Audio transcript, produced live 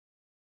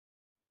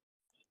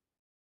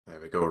There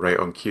we go, right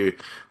on cue.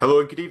 Hello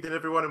and good evening,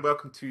 everyone, and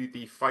welcome to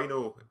the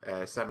final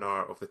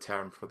seminar of the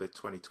term for the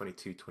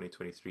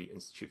 2022-2023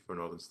 Institute for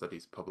Northern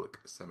Studies Public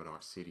Seminar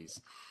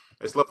Series.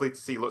 It's lovely to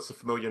see lots of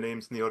familiar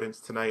names in the audience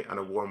tonight, and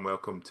a warm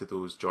welcome to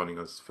those joining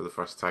us for the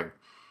first time.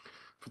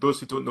 For those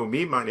who don't know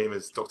me, my name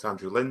is Dr.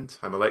 Andrew Lind.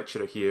 I'm a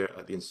lecturer here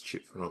at the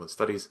Institute for Northern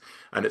Studies,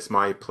 and it's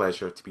my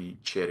pleasure to be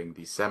chairing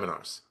these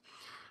seminars.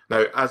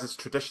 Now, as is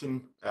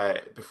tradition,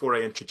 before I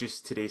introduce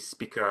today's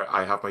speaker,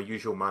 I have my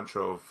usual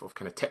mantra of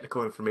kind of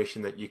technical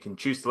information that you can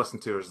choose to listen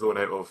to or zone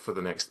out of for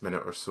the next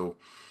minute or so.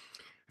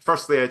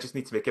 Firstly, I just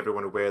need to make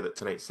everyone aware that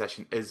tonight's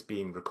session is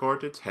being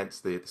recorded, hence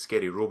the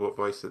scary robot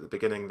voice at the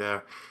beginning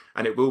there,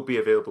 and it will be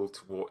available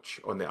to watch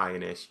on the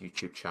INS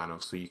YouTube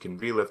channel, so you can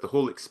relive the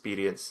whole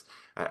experience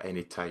at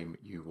any time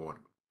you want.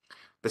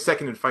 The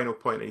second and final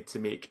point I need to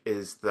make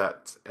is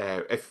that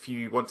if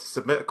you want to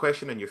submit a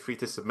question, and you're free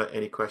to submit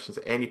any questions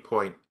at any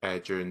point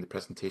during the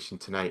presentation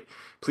tonight,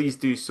 please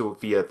do so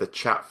via the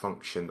chat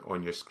function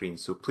on your screen.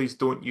 So please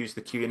don't use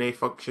the Q&A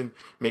function.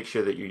 Make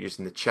sure that you're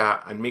using the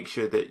chat, and make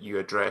sure that you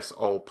address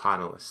all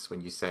panelists when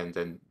you send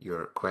in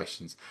your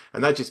questions.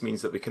 And that just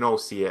means that we can all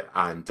see it,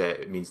 and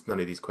it means none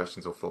of these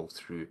questions will fall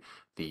through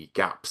the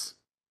gaps.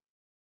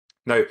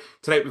 Now,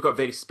 tonight we've got a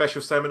very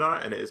special seminar,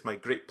 and it is my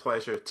great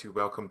pleasure to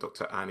welcome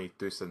Dr. Annie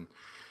Thuesen.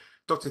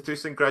 Dr.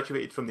 Thuesen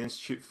graduated from the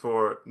Institute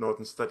for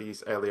Northern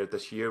Studies earlier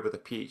this year with a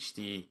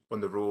PhD on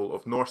the role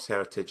of Norse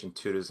heritage and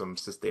tourism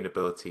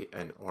sustainability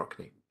in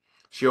Orkney.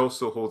 She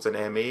also holds an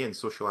MA in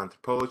Social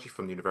Anthropology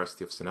from the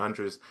University of St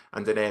Andrews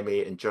and an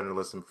MA in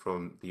Journalism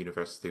from the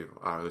University of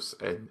Aarhus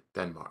in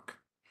Denmark.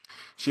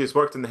 She has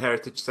worked in the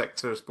heritage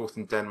sectors both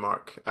in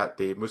Denmark at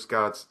the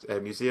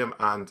Moesgaard Museum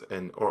and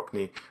in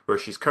Orkney, where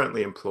she's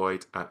currently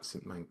employed at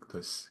St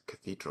Magnus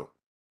Cathedral.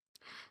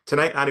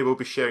 Tonight, Annie will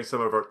be sharing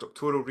some of her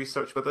doctoral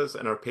research with us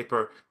in her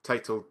paper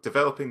titled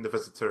Developing the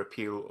Visitor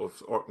Appeal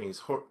of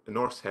Orkney's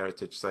Norse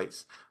Heritage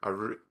Sites, A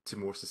Route to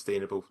More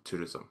Sustainable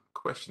Tourism? ?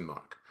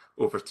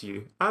 Over to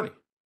you, Annie.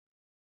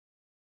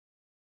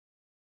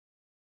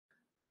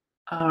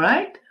 All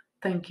right,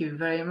 thank you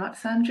very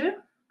much, Andrew.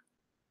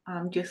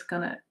 I'm just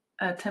going to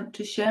attempt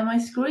to share my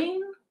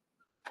screen.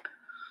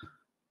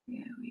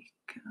 Here we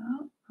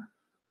go.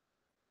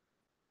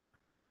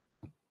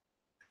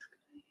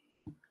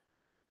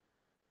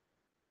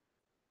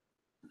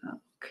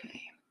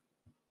 Okay.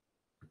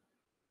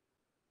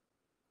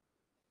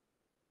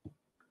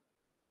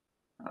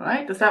 All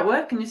right, does that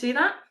work? Can you see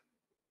that?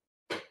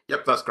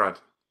 Yep, that's great.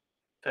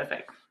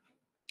 Perfect.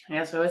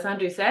 Yeah, so as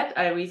Andrew said,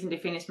 I recently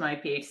finished my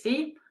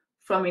PhD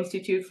from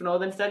Institute for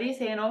Northern Studies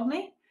here in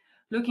Orkney,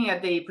 looking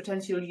at the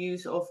potential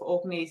use of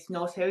Orkney's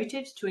Norse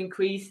heritage to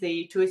increase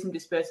the tourism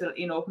dispersal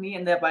in Orkney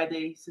and thereby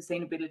the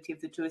sustainability of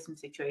the tourism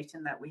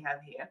situation that we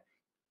have here.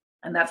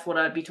 And that's what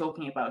I'll be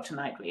talking about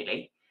tonight,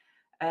 really.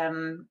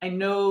 I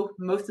know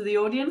most of the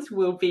audience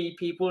will be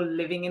people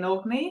living in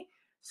Orkney.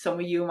 Some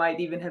of you might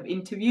even have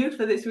interviewed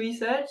for this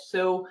research.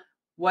 So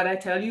what I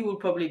tell you will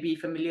probably be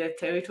familiar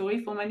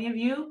territory for many of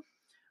you.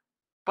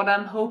 But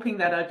I'm hoping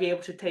that I'll be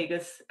able to take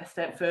us a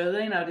step further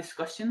in our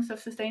discussions of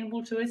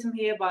sustainable tourism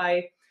here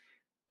by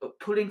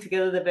pulling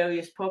together the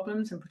various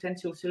problems and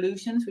potential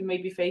solutions we may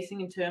be facing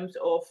in terms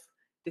of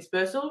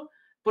dispersal,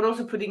 but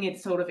also putting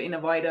it sort of in a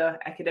wider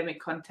academic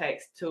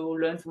context to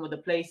learn from other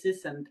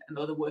places and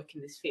other work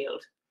in this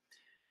field.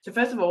 So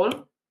first of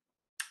all,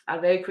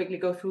 I'll very quickly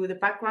go through the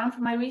background for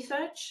my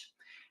research.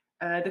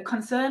 The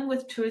concern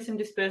with tourism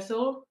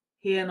dispersal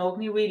here in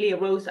Orkney really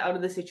arose out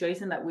of the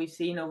situation that we've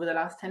seen over the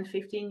last 10 to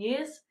 15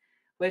 years,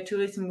 where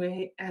tourism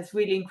has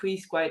really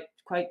increased quite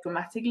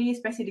dramatically,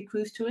 especially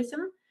cruise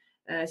tourism.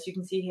 As you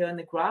can see here on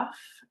the graph,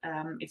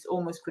 it's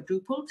almost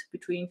quadrupled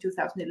between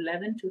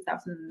 2011 and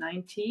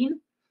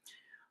 2019.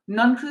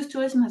 Non-cruise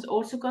tourism has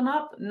also gone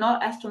up,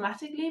 not as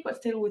dramatically, but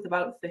still with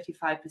about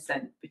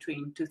 35%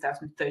 between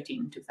 2013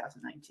 and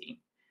 2019.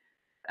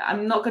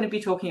 I'm not going to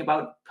be talking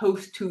about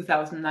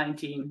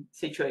post-2019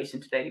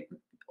 situation today.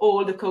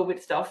 All the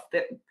COVID stuff,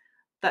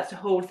 that's a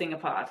whole thing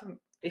apart.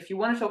 If you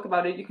want to talk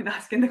about it, you can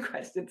ask in the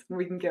questions and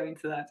we can go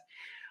into that.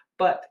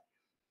 But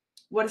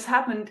what has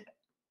happened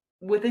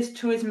with this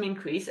tourism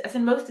increase, as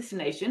in most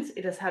destinations,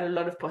 it has had a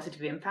lot of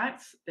positive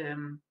impacts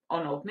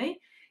on Orkney.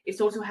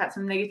 It's also had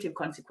some negative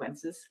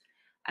consequences.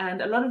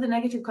 And a lot of the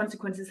negative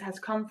consequences has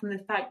come from the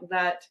fact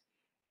that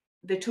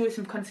the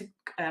tourism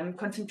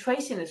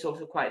concentration is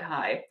also quite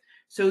high.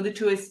 So the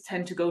tourists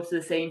tend to go to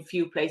the same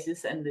few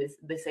places and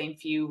the same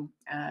few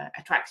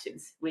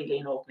attractions, really,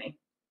 in Orkney.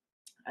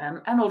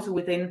 And also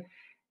within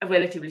a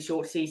relatively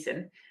short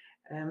season.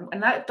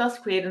 And that does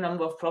create a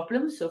number of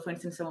problems. So, for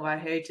instance, some of our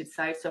heritage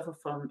sites suffer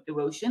from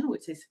erosion,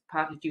 which is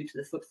partly due to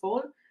the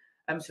footfall.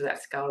 So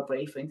that's Skara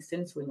Brae, for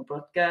instance,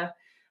 Ringerbrodga.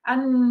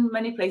 And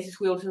many places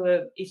we also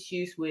have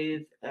issues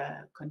with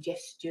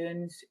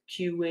congestions,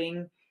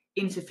 queuing,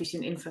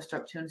 insufficient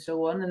infrastructure, and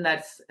so on. And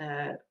that's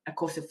a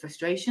cause of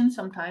frustration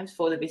sometimes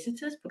for the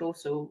visitors, but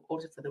also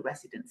for the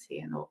residents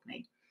here in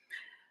Orkney.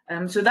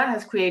 So that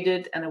has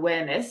created an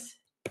awareness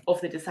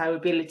of the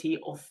desirability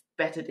of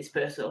better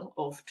dispersal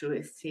of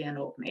tourists here in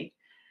Orkney.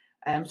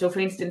 So, for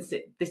instance,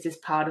 this is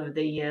part of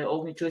the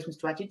Orkney Tourism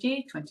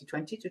Strategy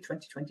 2020 to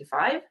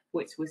 2025,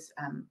 which was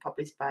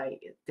published by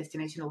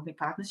Destination Orkney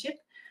Partnership.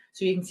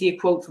 So you can see a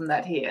quote from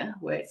that here,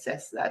 where it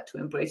says that to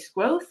embrace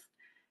growth,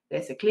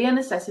 there's a clear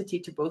necessity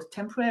to both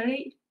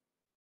temporary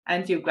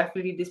and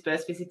geographically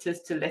disperse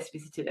visitors to less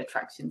visited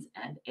attractions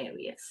and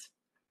areas.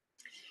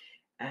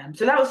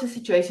 So that was a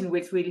situation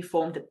which really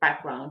formed the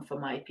background for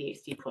my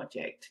PhD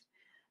project.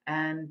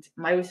 And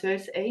my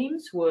research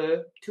aims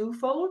were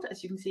twofold,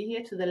 as you can see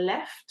here to the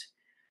left.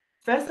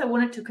 First, I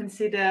wanted to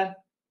consider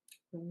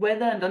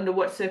whether and under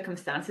what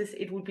circumstances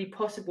it would be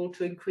possible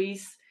to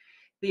increase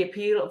the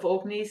appeal of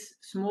Orkney's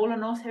smaller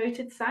Norse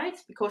heritage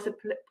sites, because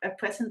at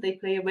present they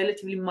play a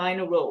relatively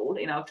minor role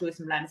in our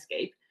tourism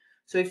landscape.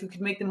 So if we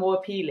could make them more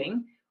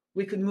appealing,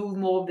 we could move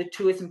more of the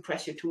tourism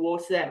pressure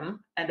towards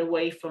them and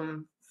away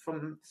from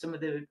some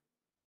of the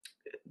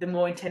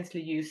more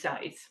intensely used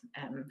sites,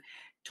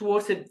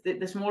 towards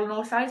the smaller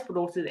Norse sites, but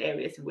also the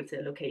areas in which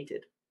they're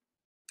located.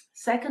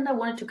 Second, I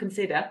wanted to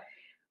consider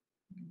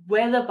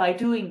whether by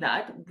doing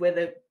that,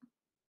 whether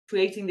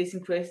creating this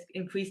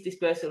increased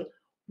dispersal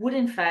would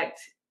in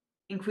fact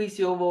increase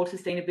the overall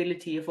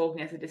sustainability of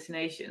Orkney as a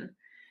destination.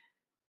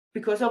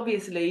 Because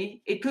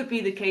obviously it could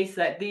be the case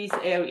that these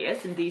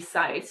areas and these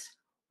sites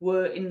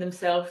were in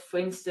themselves, for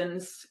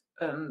instance,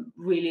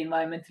 really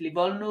environmentally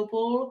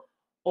vulnerable,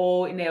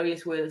 or in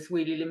areas where there's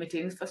really limited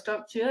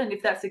infrastructure. And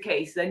if that's the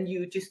case, then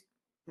you just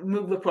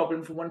move a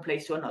problem from one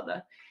place to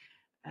another.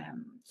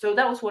 So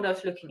that was what I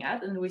was looking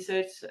at, and the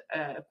research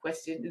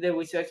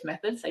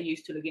methods I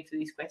used to look into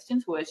these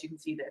questions were, as you can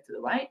see there to the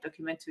right,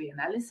 documentary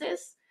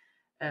analysis,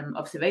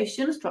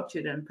 observation,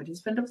 structured and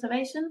participant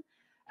observation,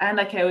 and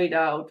I carried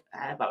out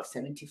about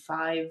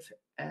 75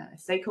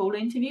 stakeholder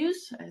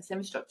interviews,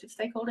 semi-structured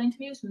stakeholder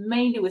interviews,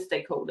 mainly with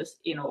stakeholders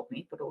in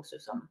Orkney, but also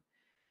some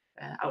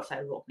outside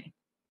of Orkney.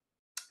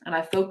 And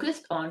I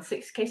focused on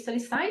 6 case study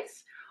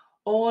sites,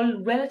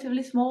 all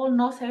relatively small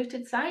Norse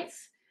heritage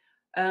sites.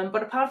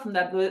 But apart from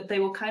that, they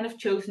were kind of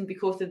chosen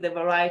because of the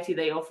variety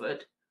they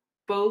offered,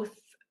 both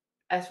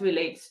as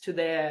relates to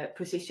their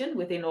position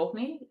within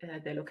Orkney,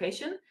 their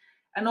location,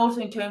 and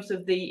also in terms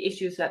of the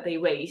issues that they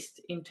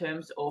raised in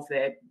terms of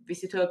their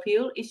visitor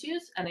appeal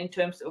issues and in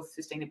terms of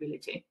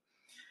sustainability.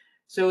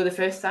 So the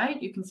first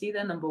site, you can see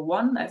there, number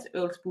 1, that's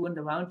Earlsbu and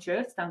the Round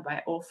Church down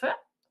by Orfe.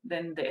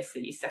 Then there's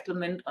the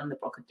settlement on the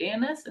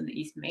Hnrs and the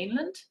East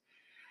Mainland.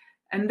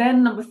 And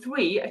then number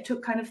 3, I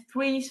took kind of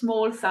 3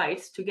 small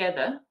sites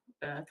together,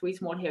 3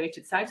 small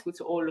heritage sites,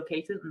 which are all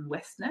located in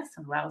Westness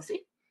and Rousey.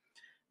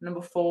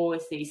 Number 4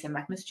 is the St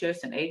Magnus Church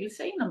and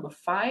Aglesey. Number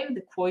 5,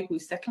 the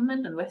Quoigu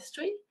settlement and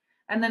Westry.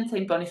 And then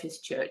St Boniface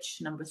Church,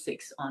 number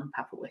 6 on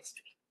Papua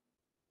Westry.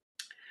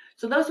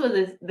 So those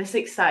were the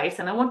 6 sites.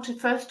 And I want to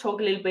first talk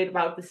a little bit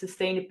about the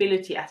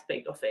sustainability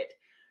aspect of it.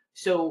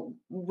 So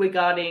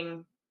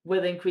regarding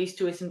whether increased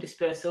tourism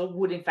dispersal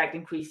would in fact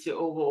increase the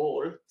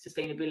overall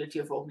sustainability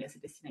of Orkney as a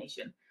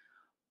destination.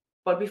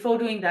 But before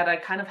doing that, I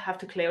kind of have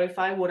to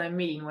clarify what I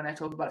mean when I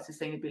talk about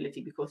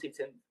sustainability, because it's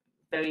a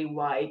very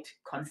wide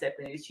concept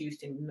and it's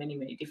used in many,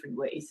 many different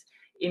ways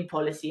in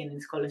policy and in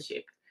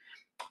scholarship.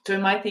 So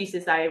in my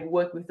thesis, I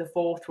work with the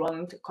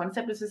 4-pronged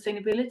concept of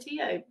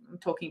sustainability. I'm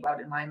talking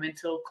about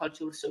environmental,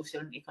 cultural,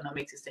 social, and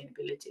economic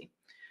sustainability.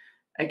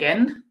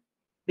 Again,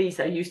 these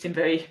are used in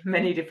very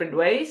many different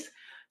ways.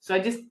 So I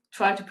just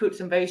try to put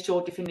some very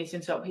short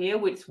definitions up here,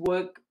 which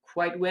work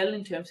quite well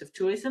in terms of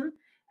tourism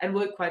and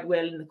work quite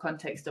well in the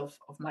context of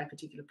my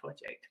particular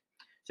project.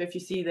 So if you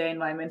see the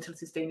environmental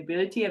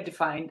sustainability, I've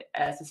defined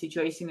as a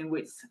situation in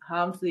which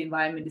harm to the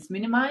environment is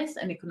minimized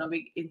and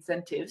economic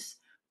incentives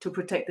to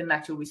protect the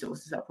natural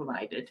resources are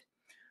provided.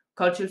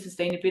 Cultural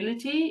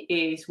sustainability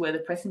is where the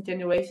present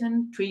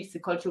generation treats the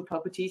cultural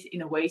properties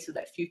in a way so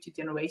that future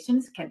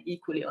generations can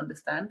equally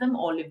understand them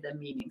or live their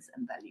meanings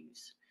and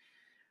values.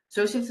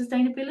 Social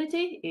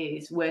sustainability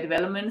is where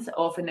developments are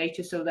of a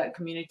nature so that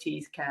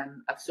communities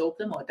can absorb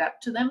them or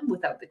adapt to them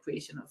without the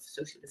creation of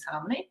social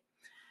disharmony.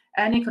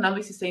 And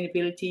economic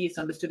sustainability is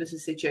understood as a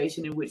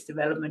situation in which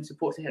development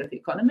supports a healthy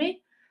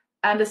economy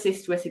and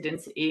assists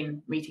residents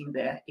in meeting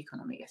their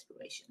economic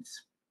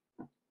aspirations.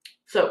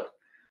 So,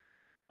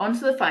 on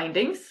to the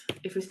findings.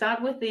 If we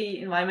start with the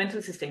environmental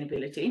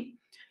sustainability,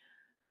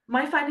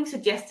 my findings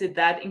suggested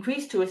that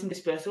increased tourism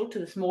dispersal to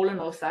the smaller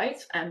North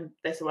sites and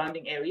their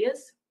surrounding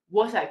areas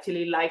was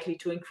actually likely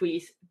to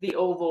increase the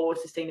overall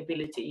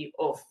sustainability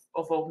of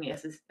Orkney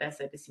as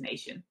a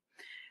destination.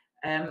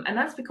 And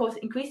that's because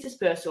increased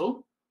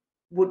dispersal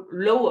would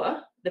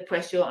lower the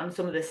pressure on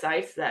some of the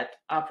sites that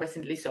are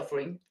presently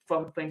suffering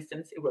from, for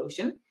instance,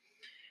 erosion.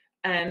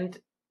 And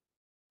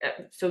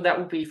so that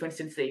would be, for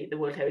instance, the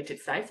World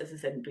Heritage Sites, as I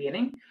said in the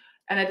beginning.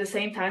 And at the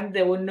same time,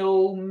 there were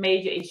no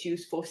major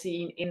issues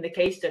foreseen in the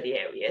case study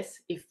areas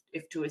if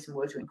tourism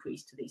were to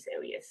increase to these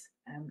areas.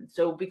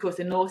 So because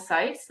the North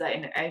sites that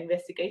I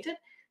investigated,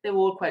 they were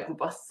all quite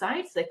robust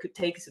sites that could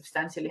take a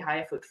substantially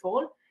higher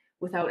footfall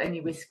without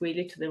any risk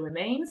really to the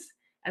remains.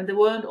 And there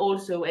weren't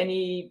also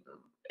any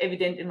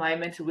evident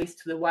environmental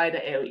risk to the wider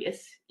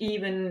areas,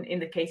 even in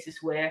the cases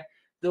where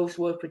those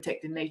were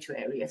protected nature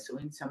areas. So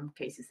in some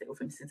cases, they were,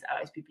 for instance,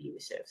 RSPB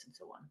reserves and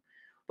so on.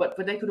 But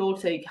they could all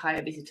take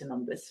higher visitor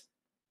numbers.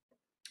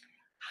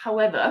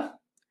 However,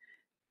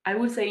 I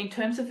would say in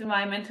terms of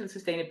environmental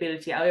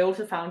sustainability, I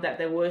also found that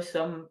there were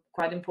some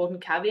quite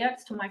important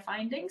caveats to my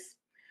findings.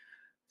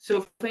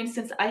 So, for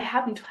instance, I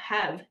happened to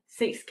have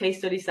 6 case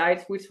study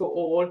sites which were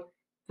all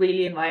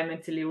really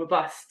environmentally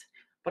robust.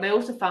 But I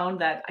also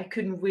found that I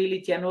couldn't really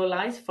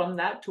generalize from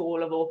that to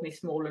all of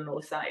Orkney's smaller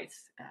Norse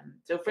sites.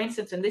 So, for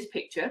instance, in this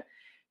picture,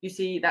 you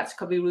see that's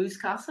Covey Roos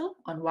Castle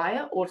on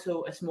Wyre,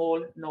 also a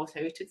small Norse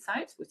heritage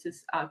site, which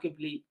is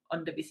arguably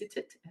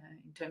under-visited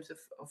in terms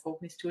of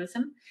Orkney's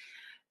tourism.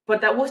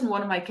 But that wasn't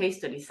one of my case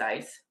study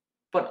sites.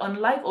 But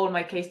unlike all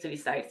my case study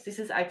sites, this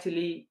is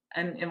actually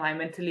an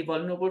environmentally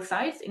vulnerable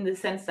site in the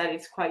sense that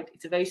it's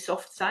a very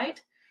soft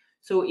site.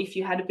 So if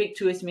you had a big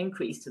tourism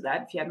increase to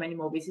that, if you had many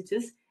more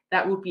visitors,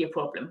 that would be a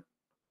problem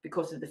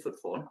because of the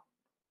footfall.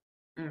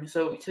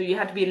 So you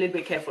had to be a little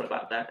bit careful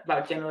about that,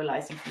 about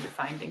generalizing from the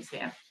findings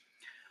here.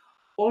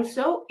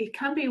 Also, it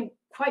can be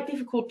quite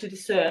difficult to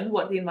discern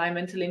what the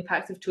environmental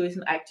impacts of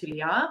tourism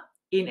actually are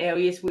in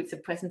areas which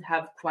at present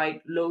have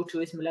quite low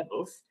tourism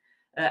levels,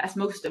 as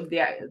most of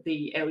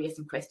the areas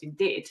in question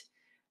did,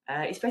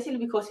 especially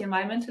because the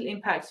environmental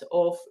impacts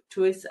of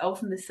tourists are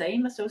often the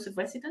same as those of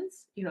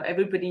residents. You know,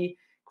 everybody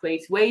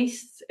creates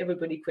waste,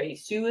 everybody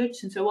creates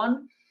sewage and so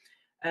on.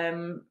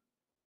 And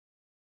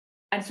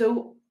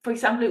so, for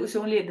example, it was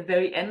only at the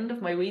very end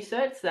of my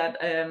research that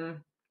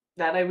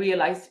I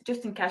realized,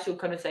 just in casual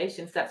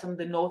conversations, that some of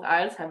the North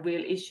Isles have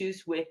real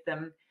issues with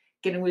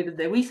getting rid of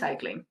their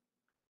recycling.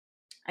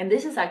 And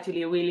this is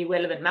actually a really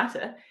relevant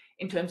matter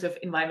in terms of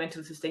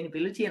environmental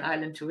sustainability and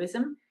island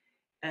tourism,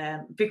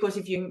 because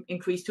if you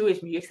increase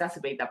tourism, you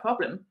exacerbate that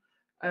problem.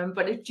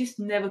 But it just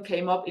never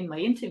came up in my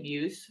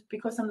interviews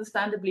because,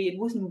 understandably, it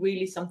wasn't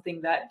really something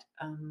that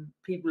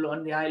people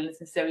on the islands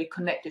necessarily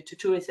connected to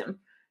tourism.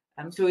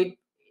 So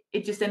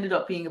it just ended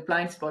up being a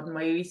blind spot in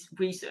my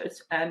research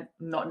and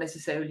not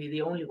necessarily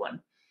the only one.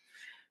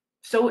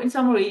 So in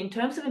summary, in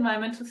terms of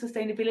environmental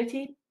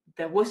sustainability,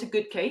 there was a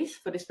good case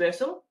for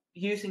dispersal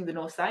using the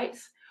Norse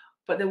sites,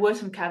 but there were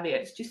some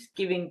caveats, just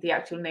giving the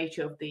actual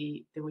nature of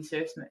the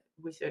research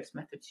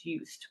methods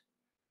used.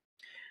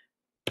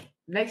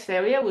 Next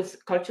area was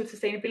cultural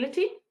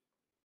sustainability.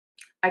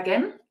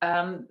 Again,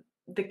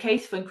 the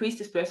case for increased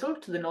dispersal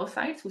to the North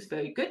sites was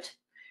very good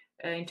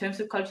in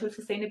terms of cultural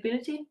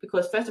sustainability,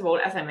 because first of all,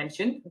 as I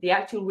mentioned, the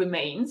actual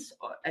remains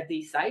at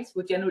these sites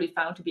were generally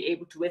found to be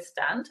able to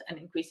withstand an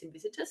increase in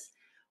visitors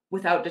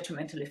without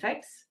detrimental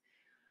effects.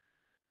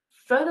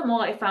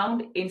 Furthermore, I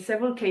found in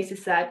several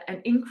cases that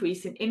an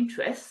increase in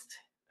interest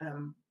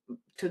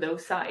to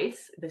those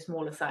sites, the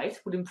smaller sites,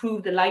 would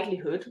improve the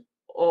likelihood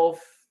of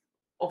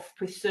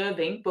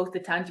preserving both the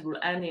tangible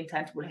and the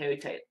intangible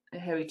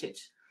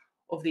heritage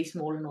of these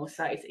smaller Norse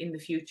sites in the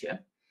future.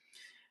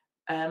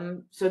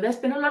 So there's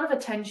been a lot of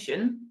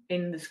attention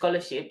in the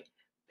scholarship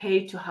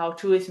paid to how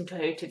tourism to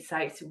heritage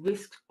sites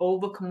risks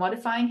over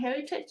commodifying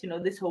heritage, you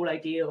know, this whole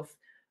idea of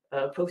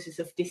process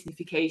of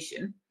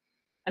Disneyfication.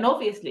 And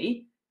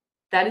obviously,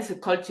 that is a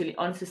culturally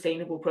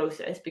unsustainable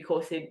process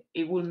because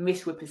it will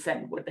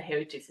misrepresent what the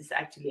heritage is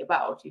actually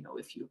about, you know,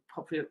 if you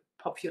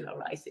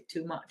popularize it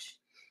too much.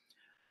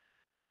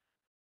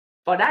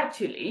 But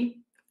actually,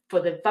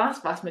 for the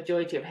vast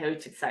majority of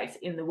heritage sites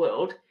in the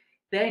world,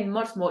 they're in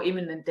much more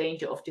imminent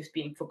danger of just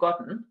being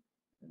forgotten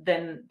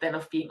than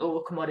of being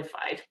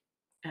over-commodified.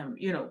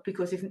 You know,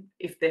 because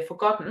if they're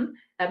forgotten,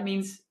 that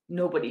means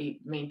nobody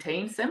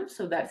maintains them.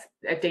 So that's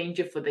a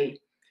danger for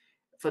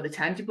the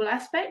tangible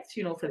aspects,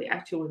 you know, for the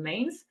actual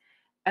remains.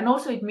 And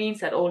also it means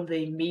that all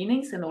the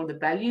meanings and all the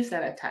values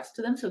that are attached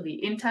to them, so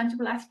the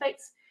intangible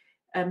aspects,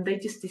 they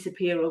just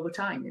disappear over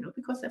time, you know,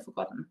 because they're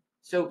forgotten.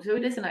 So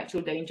it is an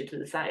actual danger to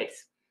the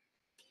sites.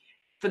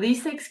 For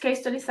these 6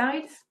 case study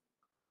sites,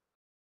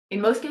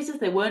 in most cases,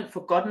 they weren't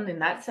forgotten in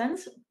that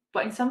sense,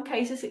 but in some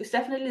cases, it was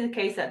definitely the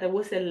case that there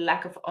was a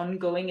lack of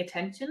ongoing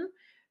attention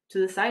to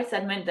the sites.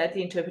 That meant that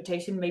the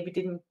interpretation maybe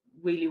didn't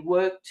really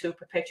work to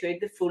perpetuate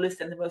the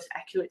fullest and the most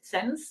accurate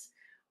sense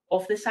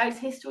of the site's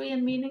history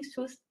and meanings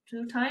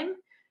to time.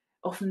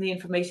 Often the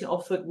information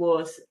offered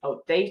was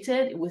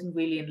outdated. It wasn't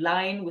really in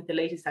line with the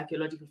latest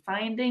archaeological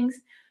findings.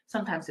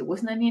 Sometimes there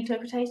wasn't any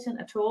interpretation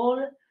at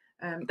all.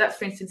 That's,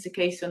 for instance, the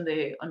case on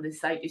the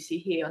site you see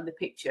here on the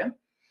picture.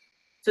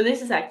 So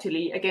this is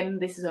actually, again,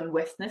 this is on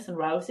Westness and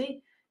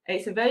Rousey.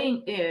 It's a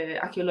very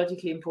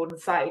archaeologically important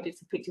site.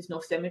 It's a pictures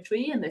Norse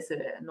cemetery, and there's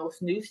a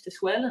Norse Noost as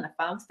well, and a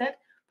farmstead,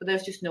 but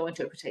there's just no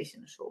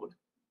interpretation at all.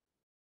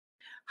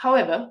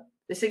 However,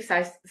 the 6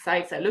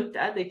 sites I looked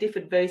at, they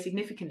differed very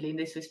significantly in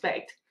this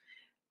respect.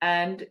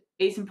 And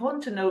it's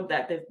important to note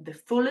that the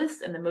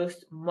fullest and the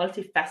most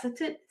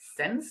multifaceted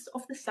sense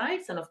of the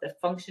sites and of their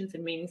functions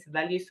and meanings and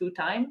values through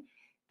time,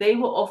 they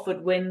were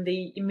offered when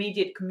the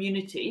immediate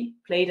community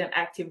played an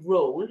active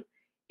role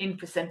in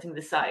presenting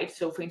the site.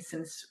 So, for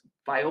instance,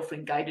 by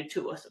offering guided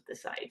tours of the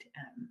site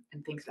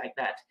and things like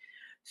that.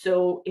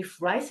 So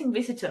if rising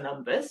visitor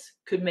numbers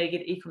could make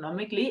it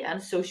economically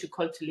and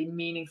socio-culturally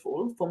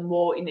meaningful for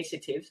more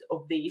initiatives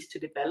of these to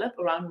develop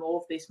around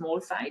more of these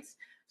small sites,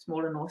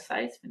 smaller Norse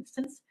sites, for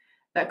instance,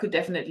 that could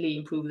definitely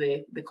improve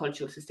the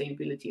cultural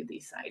sustainability of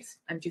these sites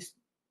and just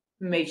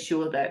make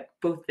sure that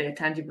both their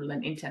tangible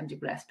and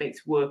intangible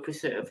aspects were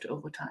preserved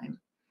over time.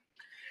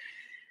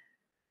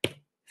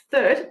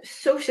 Third,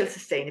 social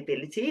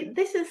sustainability.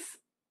 This is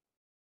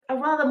a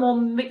rather more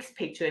mixed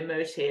picture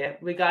emerged here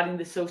regarding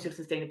the social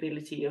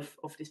sustainability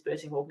of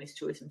dispersing Orkney's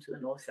tourism to the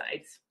North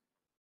sides.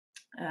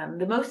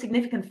 The most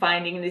significant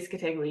finding in this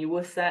category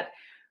was that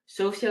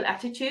social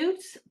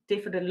attitudes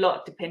differed a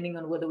lot depending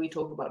on whether we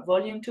talk about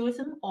volume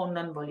tourism or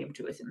non-volume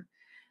tourism.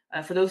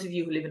 For those of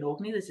you who live in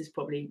Orkney, this is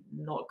probably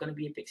not going to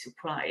be a big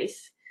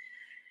surprise.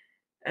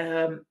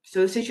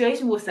 So the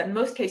situation was that in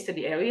most case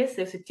study areas,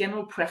 there's a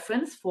general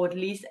preference for at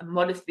least a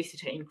modest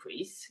visitor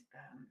increase.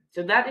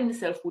 So that in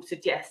itself would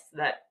suggest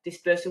that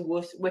dispersal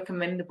was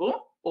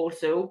recommendable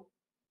also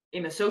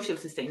in a social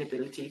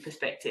sustainability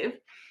perspective.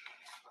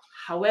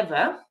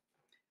 However,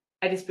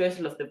 a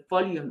dispersal of the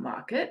volume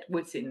market,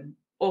 which in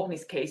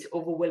Orkney's case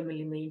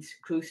overwhelmingly means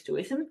cruise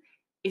tourism,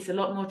 is a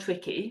lot more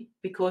tricky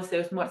because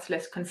there's much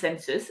less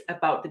consensus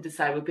about the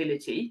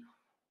desirability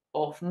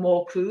of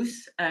more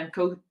cruise and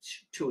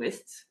coach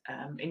tourists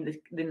in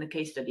the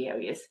case study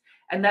areas.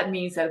 And that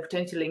means that a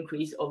potential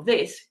increase of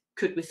this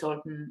could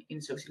result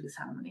in social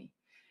disharmony.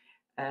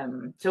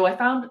 So I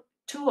found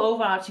two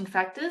overarching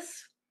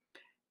factors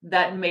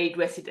that made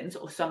residents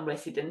or some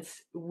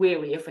residents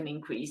wary of an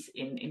increase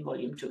in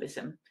volume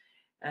tourism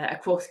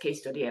across case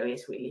study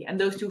areas, really. And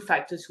those two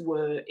factors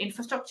were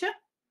infrastructure,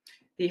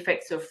 the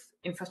effects of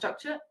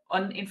infrastructure,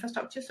 and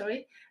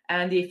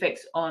the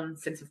effects on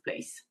sense of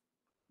place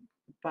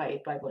by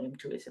volume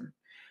tourism.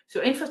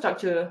 So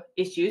infrastructure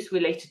issues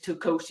related to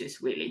coaches,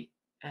 really,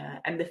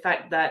 and the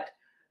fact that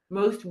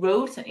most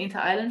roads and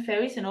inter-island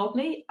ferries in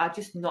Orkney are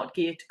just not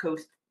geared to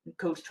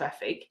coach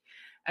traffic.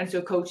 And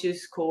so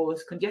coaches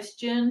cause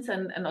congestions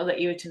and other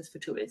irritants for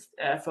tourists,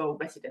 for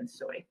residents,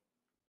 sorry.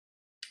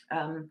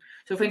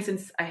 So for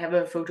instance, I have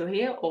a photo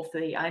here of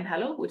the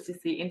Einhallo, which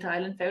is the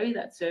inter-island ferry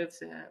that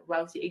serves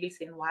Rousey,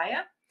 Igglesey and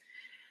Wyre.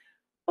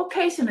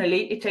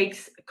 Occasionally, it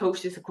takes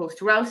coaches across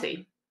to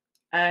Rousey.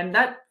 And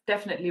that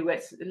definitely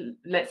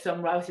led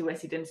some Rousey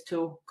residents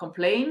to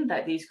complain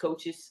that these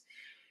coaches,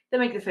 they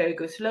make the ferry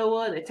go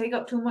slower, they take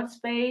up too much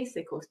space,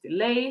 they cause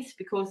delays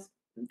because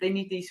they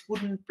need these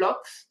wooden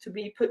blocks to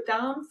be put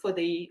down for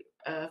the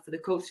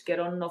coach to get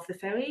on and off the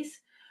ferries.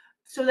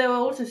 So there were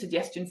also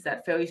suggestions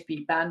that ferries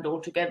be banned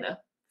altogether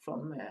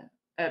from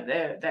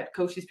that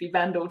coaches be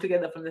banned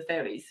altogether from the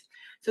ferries.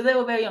 So they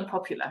were very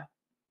unpopular.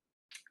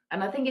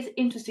 And I think it's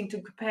interesting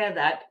to compare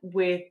that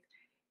with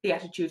the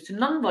attitudes to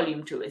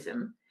non-volume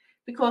tourism,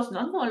 because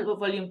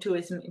non-volume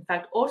tourism, in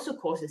fact, also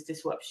causes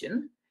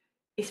disruption,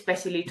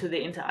 especially to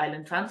the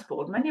inter-island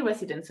transport. Many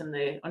residents on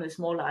the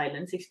smaller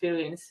islands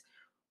experience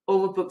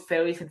overbooked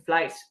ferries and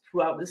flights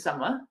throughout the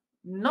summer,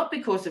 not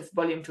because of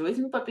volume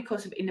tourism, but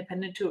because of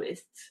independent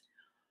tourists.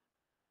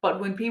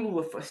 But when people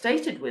were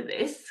frustrated with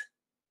this,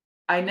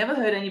 I never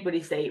heard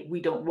anybody say,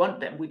 we don't want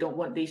them, we don't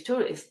want these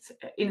tourists,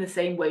 in the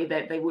same way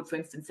that they would, for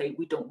instance, say,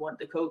 we don't want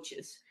the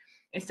coaches.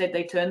 Instead,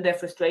 they turned their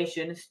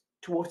frustrations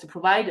towards the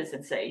providers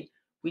and say,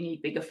 we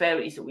need bigger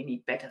ferries or we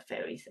need better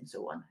ferries and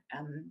so on.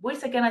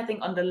 Which again, I think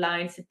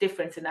underlines the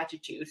difference in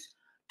attitudes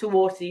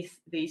towards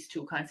these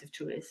two kinds of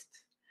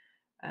tourists.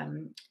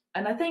 And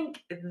I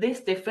think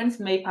this difference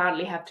may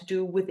partly have to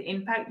do with the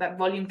impact that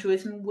volume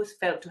tourism was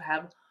felt to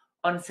have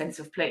on sense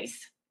of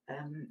place.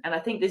 And I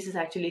think this is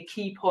actually a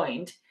key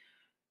point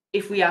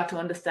if we are to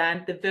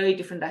understand the very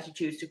different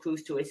attitudes to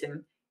cruise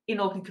tourism in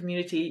Orkney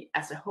community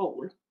as a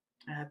whole.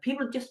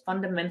 People just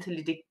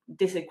fundamentally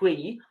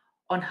disagree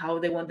on how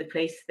they want the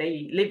place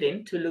they live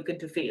in to look and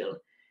to feel.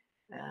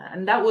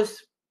 And that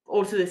was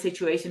also the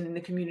situation in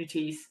the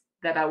communities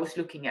that I was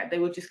looking at. They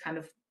were just kind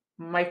of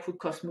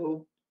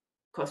microcosmos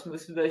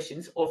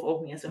versions of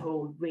Orkney as a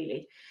whole,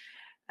 really.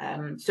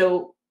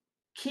 So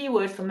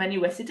keywords for many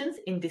residents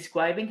in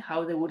describing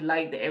how they would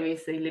like the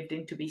areas they lived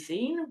in to be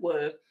seen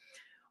were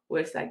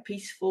words like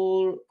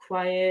peaceful,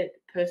 quiet,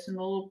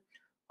 personal,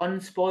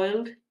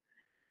 unspoiled,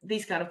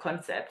 these kind of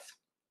concepts.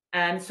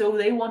 And so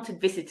they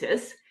wanted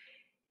visitors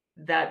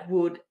that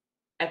would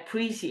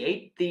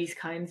appreciate these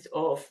kinds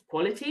of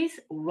qualities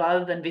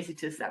rather than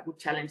visitors that would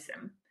challenge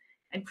them.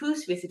 And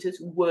cruise visitors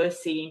were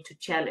seen to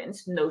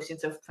challenge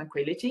notions of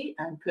tranquility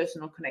and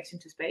personal connection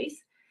to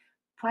space,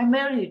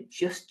 primarily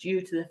just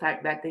due to the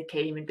fact that they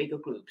came in bigger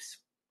groups.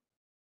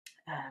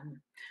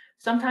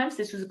 Sometimes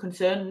this was a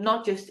concern,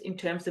 not just in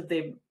terms of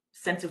the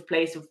sense of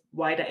place of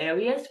wider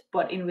areas,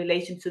 but in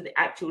relation to the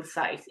actual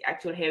sites, the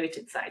actual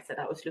heritage sites that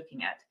I was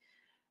looking at.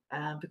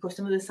 Because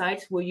some of the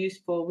sites were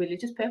used for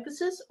religious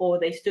purposes, or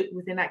they stood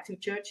within active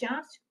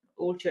churchyards,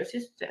 all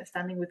churches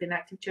standing within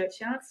active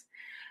churchyards.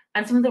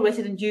 And some of the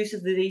resident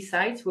users of these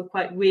sites were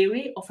quite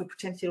wary of a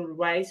potential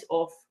rise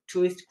of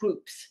tourist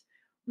groups.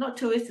 Not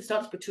tourists as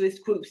such, but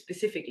tourist groups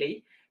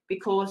specifically,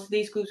 because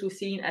these groups were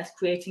seen as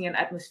creating an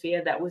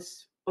atmosphere that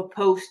was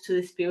opposed to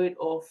the spirit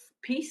of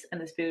peace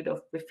and the spirit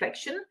of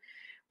reflection,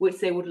 which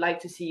they would like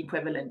to see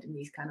prevalent in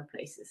these kind of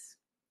places.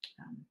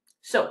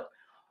 So,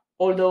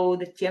 although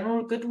the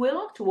general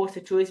goodwill towards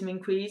the tourism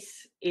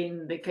increase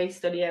in the case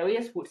study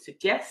areas would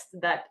suggest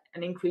that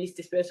an increased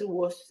dispersal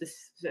was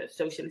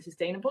socially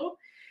sustainable,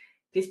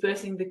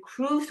 dispersing the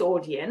cruise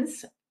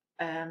audience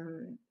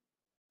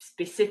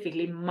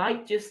specifically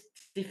might just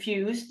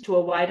diffuse to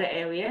a wider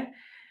area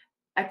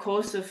a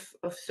cause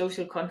of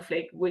social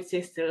conflict, which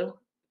is still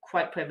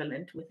quite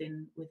prevalent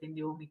within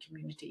the Orkney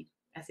community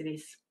as it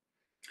is.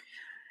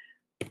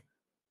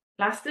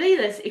 Lastly,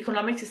 there's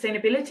economic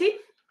sustainability.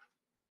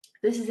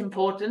 This is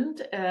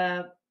important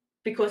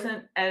because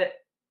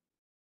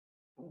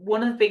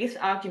one of the biggest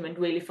arguments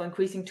really for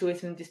increasing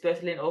tourism and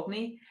dispersal in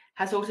Orkney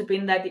has also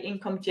been that the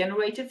income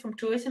generated from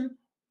tourism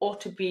ought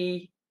to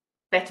be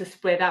better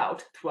spread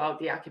out throughout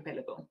the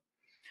archipelago.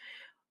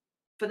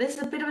 But this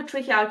is a bit of a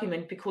tricky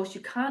argument because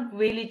you can't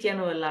really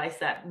generalize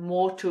that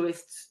more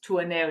tourists to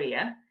an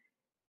area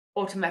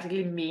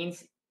automatically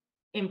means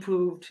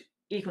improved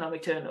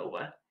economic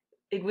turnover.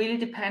 It really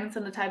depends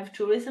on the type of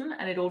tourism,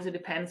 and it also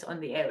depends on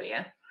the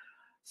area.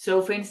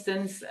 So, for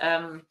instance,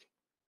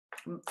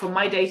 from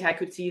my data, I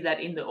could see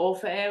that in the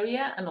Orfa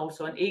area and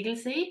also on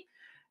Eaglesea,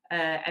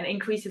 an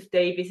increase of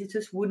day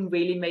visitors wouldn't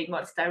really make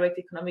much direct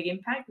economic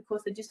impact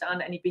because there just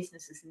aren't any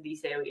businesses in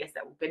these areas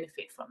that would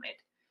benefit from it.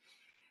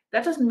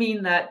 That doesn't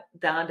mean that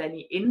there aren't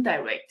any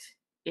indirect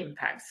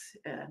impacts,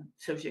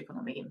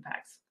 socioeconomic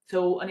impacts.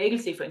 So on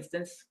Eaglesea, for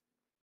instance,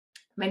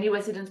 many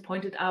residents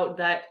pointed out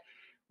that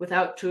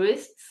without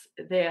tourists,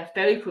 their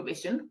ferry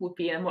provision would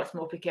be in a much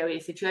more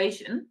precarious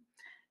situation,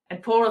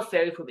 and poorer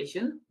ferry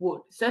provision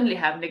would certainly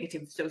have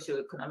negative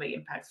socioeconomic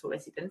impacts for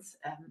residents.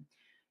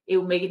 It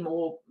would make it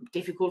more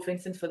difficult, for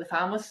instance, for the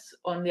farmers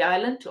on the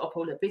island to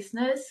uphold their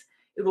business.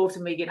 It would also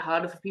make it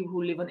harder for people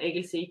who live on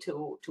Eaglesea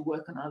to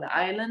work on other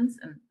islands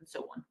and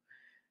so on.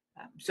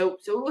 So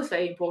it was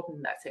very important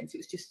in that sense. It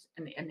was just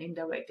an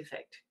indirect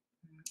effect.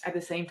 At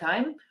the same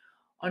time,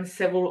 on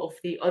several of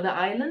the other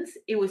islands,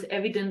 it was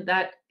evident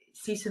that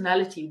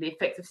seasonality, the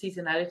effect of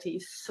seasonality,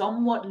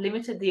 somewhat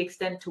limited the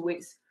extent to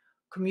which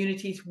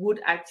communities would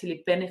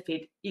actually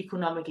benefit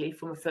economically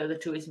from a further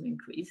tourism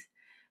increase.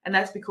 And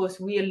that's because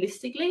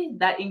realistically,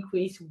 that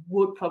increase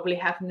would probably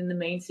happen in the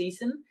main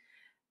season.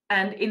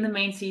 And in the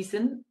main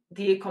season,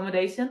 the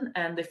accommodation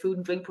and the food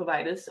and drink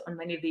providers on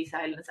many of these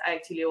islands are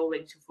actually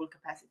already to full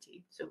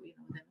capacity. So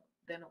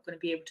they're not going to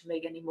be able to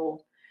make any more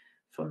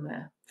from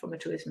a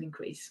tourism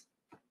increase.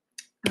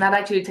 And that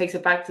actually takes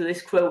us back to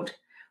this quote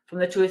from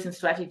the tourism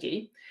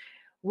strategy,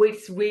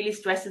 which really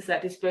stresses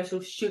that dispersal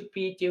should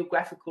be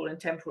geographical and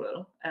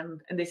temporal.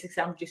 And this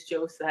example just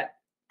shows that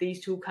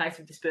these two kinds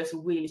of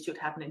dispersal really should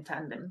happen in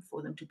tandem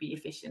for them to be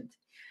efficient.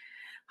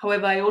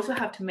 However, I also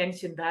have to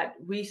mention that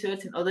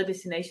research in other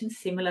destinations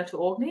similar to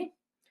Orkney,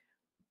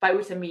 by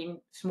which I mean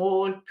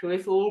small,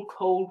 peripheral,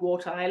 cold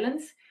water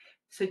islands,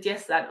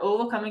 suggests that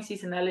overcoming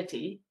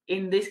seasonality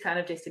in this kind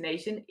of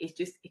destination is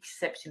just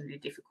exceptionally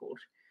difficult.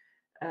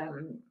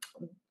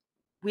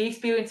 We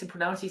experience the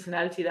pronounced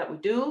seasonality that we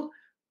do,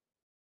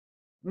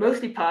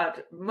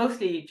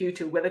 mostly due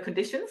to weather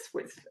conditions,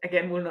 which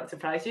again will not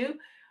surprise you,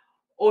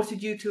 also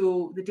due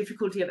to the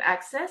difficulty of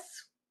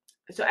access.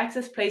 So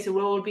access plays a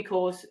role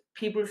because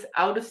people's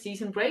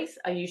out-of-season breaks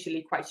are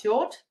usually quite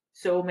short.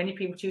 So many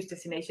people choose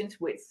destinations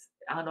which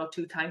are not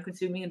too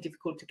time-consuming and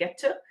difficult to get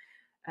to.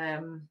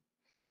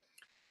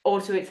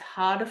 Also, it's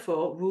harder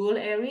for rural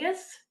areas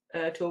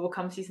to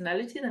overcome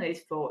seasonality than it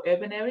is for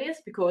urban areas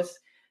because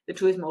the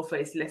tourism offer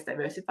is less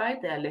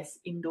diversified. There are less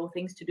indoor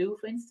things to do,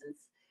 for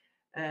instance,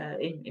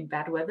 in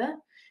bad weather.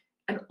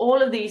 And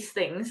all of these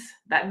things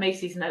that make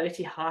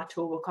seasonality hard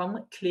to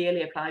overcome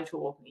clearly apply to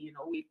Orkney.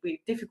 We're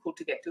difficult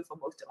to get to for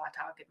most of our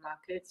target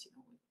markets.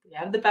 We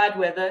have the bad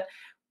weather,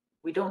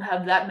 we don't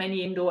have that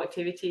many indoor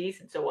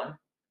activities, and so on.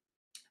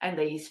 And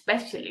they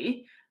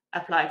especially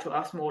apply to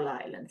our small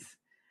islands.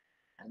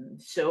 And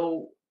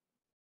so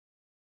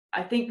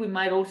I think we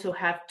might also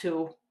have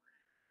to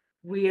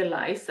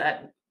realize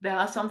that there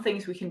are some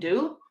things we can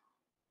do,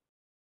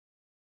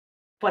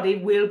 but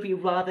it will be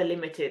rather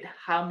limited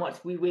how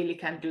much we really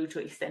can do to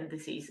extend the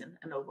season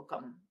and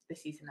overcome the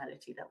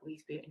seasonality that we're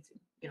experiencing.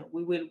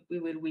 We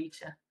will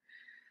reach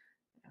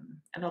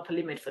an upper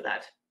limit for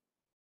that.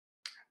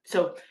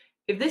 So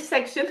if this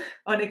section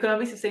on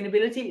economic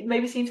sustainability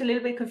maybe seems a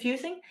little bit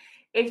confusing,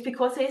 it's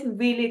because there isn't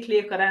really a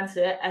clear-cut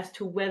answer as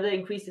to whether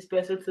increased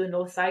dispersal to the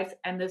north sides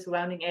and the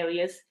surrounding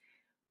areas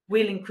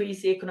will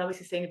increase the economic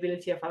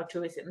sustainability of our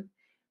tourism.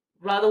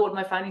 Rather, what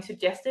my findings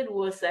suggested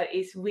was that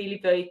it's really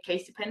very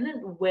case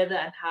dependent whether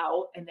and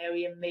how an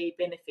area may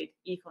benefit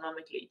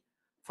economically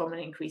from an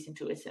increase in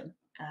tourism.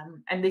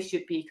 And this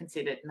should be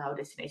considered in our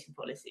destination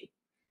policy.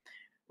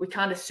 We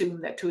can't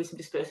assume that tourism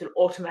dispersal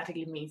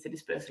automatically means the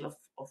dispersal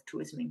of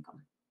tourism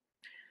income.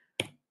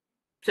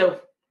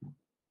 So,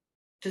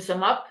 to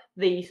sum up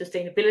the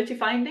sustainability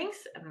findings,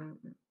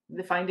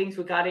 the findings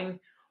regarding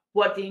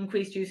what the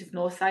increased use of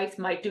north sites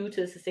might do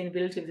to the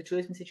sustainability of the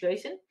tourism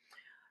situation,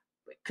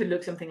 it could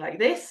look something like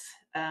this.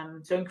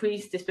 So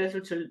increased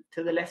dispersal to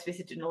the less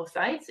visited Norse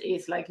sites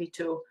is likely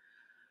to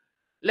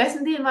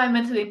lessen the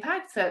environmental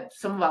impacts at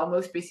some of our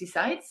most busy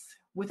sites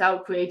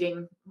without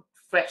creating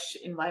fresh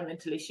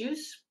environmental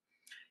issues.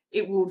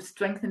 It would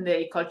strengthen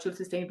the cultural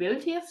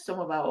sustainability of some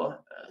of our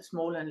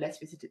smaller and less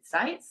visited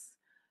sites,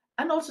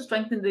 and also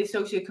strengthen the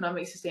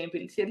socioeconomic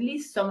sustainability, at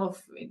least some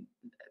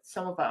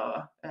of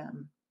our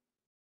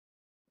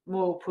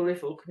more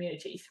peripheral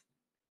communities.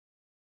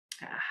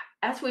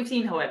 As we've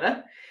seen,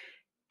 however,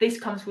 this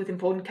comes with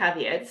important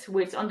caveats,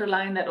 which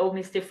underline that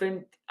Orkney's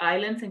different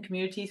islands and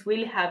communities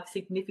really have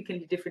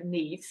significantly different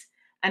needs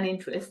and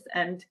interests,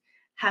 and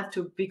have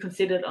to be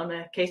considered on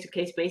a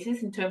case-to-case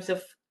basis in terms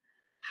of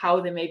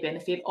how they may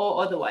benefit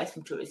or otherwise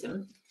from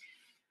tourism.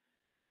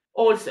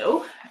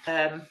 Also,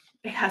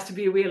 it has to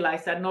be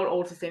realized that not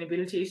all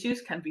sustainability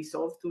issues can be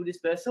solved through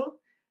dispersal.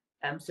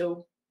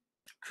 So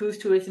cruise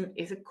tourism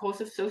is a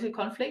cause of social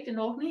conflict in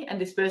Orkney, and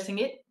dispersing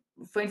it,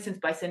 for instance,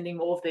 by sending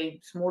more of the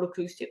smaller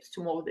cruise ships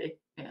to more of the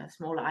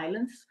smaller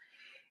islands,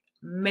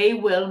 may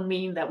well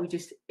mean that we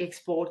just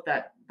export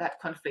that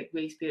conflict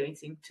we're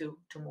experiencing to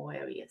more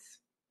areas.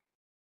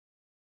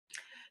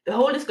 The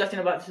whole discussion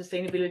about the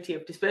sustainability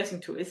of dispersing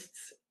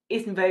tourists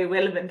isn't very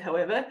relevant,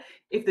 however,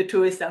 if the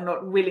tourists are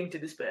not willing to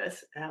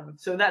disperse.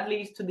 So that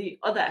leads to the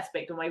other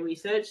aspect of my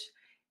research,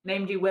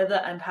 namely whether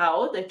and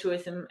how the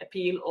tourism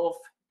appeal of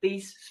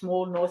these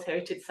small Norse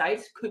heritage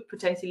sites could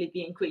potentially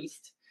be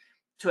increased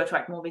to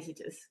attract more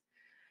visitors.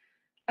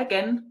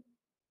 Again,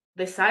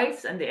 the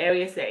sites and the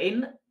areas they're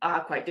in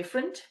are quite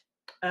different,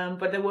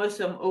 but there were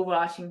some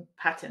overarching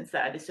patterns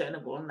that are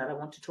discernible and that I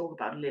want to talk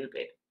about a little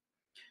bit.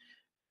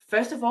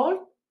 First of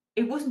all,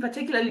 it wasn't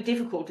particularly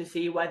difficult to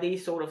see why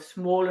these sort of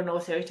smaller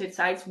Norse heritage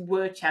sites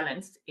were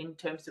challenged in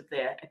terms of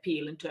their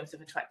appeal, in terms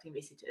of attracting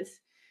visitors.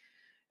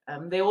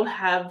 They all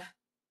have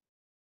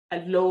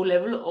a low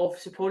level of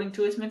supporting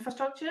tourism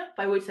infrastructure,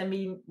 by which I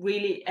mean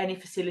really any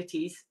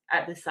facilities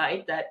at the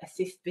site that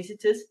assist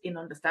visitors in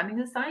understanding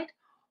the site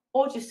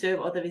or just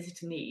serve other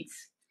visitor needs.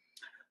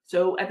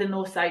 So at the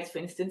North sites, for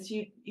instance,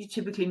 you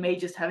typically may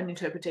just have an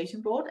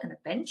interpretation board and a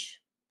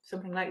bench,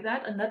 something like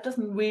that, and that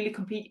doesn't really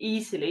compete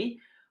easily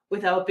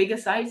with our bigger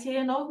sites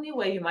here in Orkney,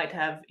 where you might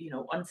have,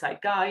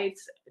 on-site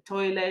guides,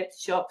 toilets,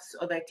 shops,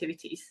 other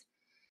activities.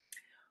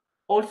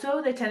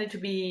 Also, they tended to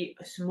be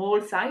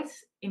small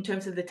sites in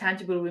terms of the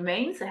tangible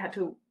remains. They had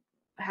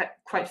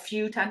quite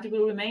few tangible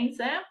remains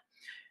there,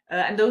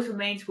 and those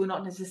remains were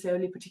not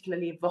necessarily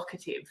particularly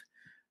evocative.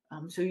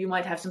 So you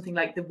might have something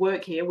like the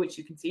work here, which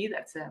you can see,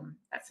 that's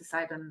a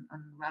site on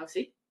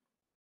Rousey,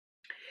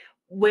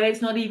 where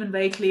it's not even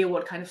very clear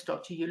what kind of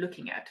structure you're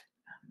looking at.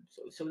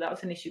 So that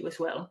was an issue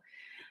as well.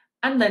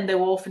 And then they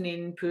were often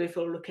in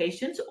peripheral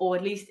locations, or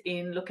at least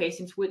in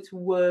locations which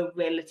were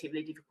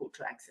relatively difficult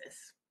to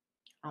access.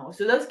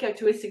 So those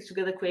characteristics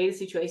together create a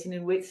situation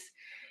in which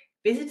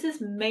visitors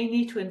may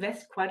need to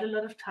invest quite a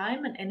lot of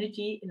time and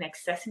energy in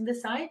accessing the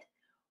site,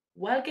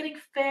 while getting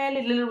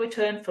fairly little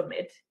return from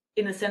it,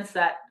 in the sense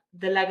that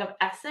the lack of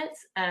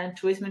assets and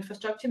tourism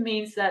infrastructure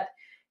means that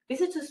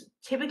visitors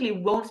typically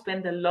won't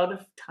spend a lot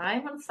of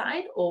time on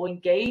site or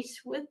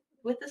engage with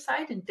the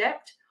site in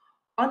depth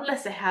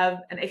unless they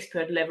have an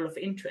expert level of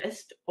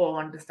interest or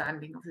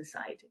understanding of the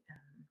site.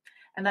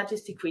 And that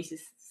just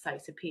decreases the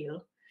site's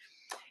appeal.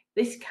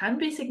 This can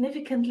be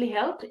significantly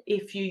helped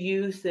if you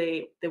use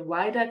the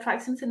wider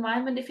attractions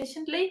environment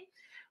efficiently.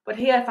 But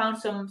here I found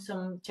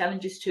some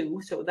challenges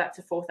too. So that's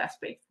a fourth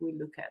aspect we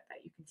look at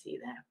that you can see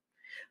there.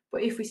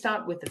 But if we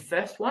start with the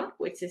first one,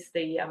 which is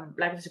the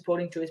lack of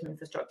supporting tourism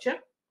infrastructure.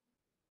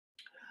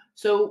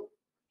 So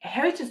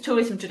heritage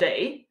tourism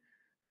today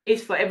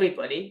is for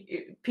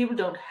everybody. People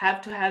don't have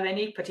to have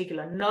any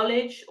particular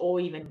knowledge or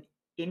even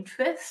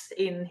interest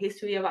in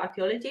history of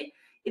archaeology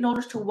in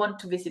order to want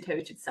to visit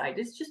heritage sites.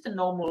 It's just a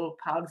normal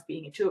part of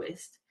being a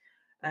tourist.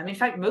 In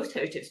fact, most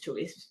heritage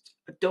tourists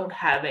don't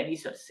have any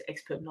such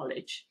expert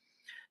knowledge.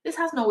 This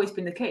hasn't always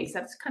been the case.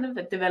 That's kind of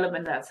a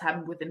development that's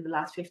happened within the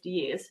last 50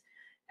 years.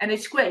 And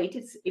it's great.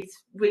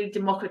 It's really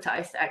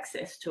democratized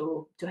access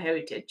to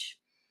heritage.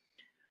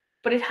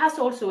 But it has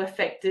also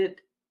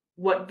affected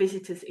what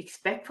visitors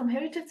expect from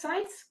heritage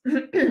sites.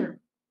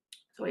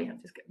 Sorry,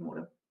 I'm just getting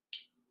water.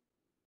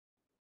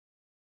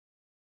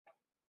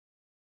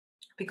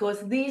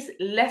 Because these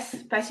less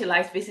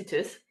specialized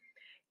visitors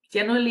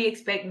generally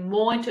expect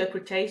more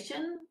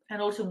interpretation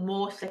and also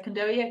more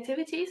secondary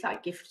activities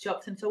like gift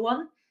shops and so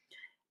on.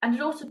 And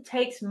it also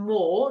takes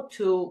more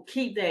to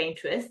keep their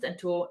interest and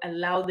to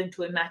allow them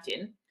to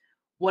imagine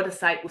what a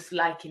site was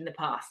like in the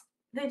past.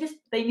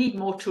 They need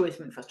more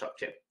tourism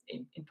infrastructure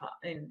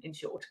in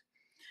short.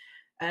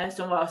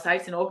 Some of our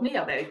sites in Orkney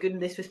are very good in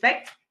this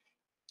respect.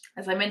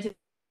 As I mentioned,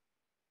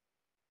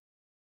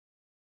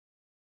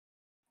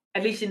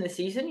 at least in the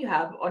season, you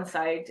have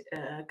on-site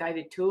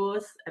guided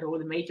tours at all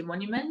the major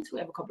monuments. We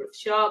have a couple of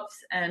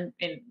shops, and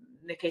in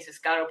the case of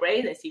Skara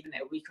Brae, there's even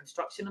a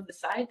reconstruction of the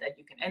site that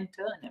you can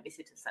enter, and a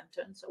visitor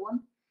center and so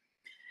on.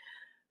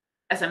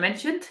 As I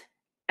mentioned,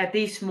 at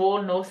these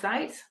small North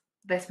sites,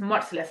 there's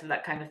much less of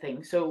that kind of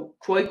thing. So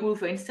Croix,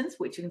 for instance,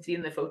 which you can see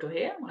in the photo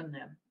here on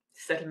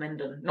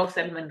North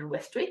Settlement on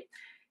Westry,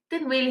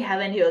 didn't really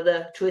have any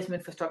other tourism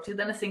infrastructure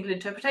than a single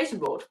interpretation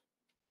board.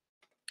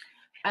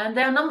 And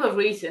there are a number of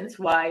reasons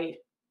why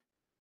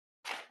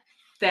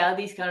there are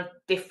these kind of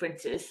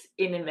differences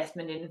in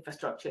investment in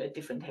infrastructure at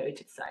different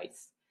heritage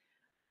sites.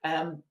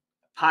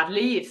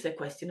 Partly it's a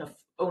question of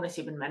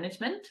ownership and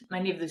management.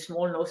 Many of the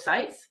small Norse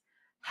sites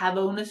have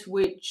owners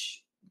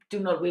which do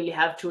not really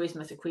have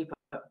tourism as a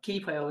key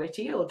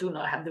priority or do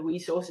not have the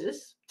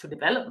resources to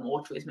develop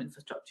more tourism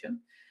infrastructure.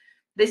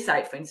 This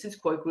site, for instance,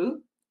 Croix,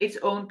 it's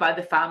owned by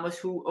the farmers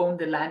who own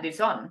the land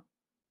it's on.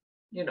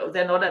 You know,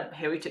 they're not a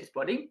heritage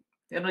body.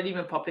 They're not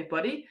even a public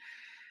body.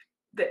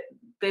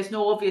 There's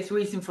no obvious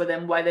reason for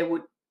them why they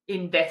would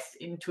invest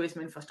in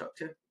tourism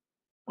infrastructure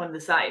on the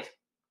site.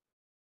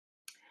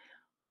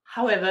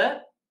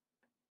 However,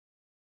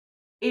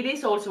 it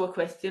is also a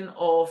question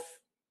of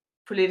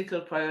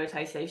political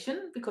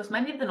prioritization, because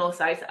many of the North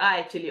sites are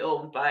actually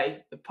owned by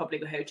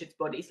public or heritage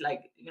bodies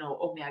like, you know,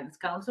 Orkney Islands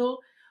Council,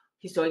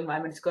 Historic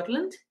Environment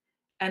Scotland,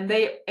 and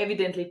they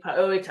evidently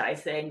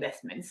prioritize their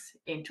investments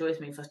in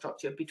tourism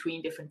infrastructure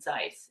between different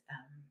sites.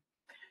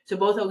 So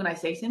both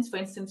organizations, for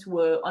instance,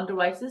 were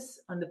underwriters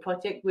on the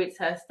project, which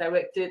has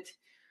directed,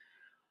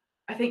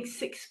 I think,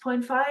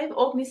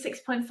 Orkney's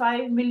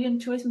 6.5 million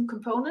tourism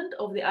component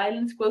of the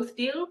island's growth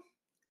deal,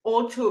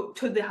 all to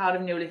the heart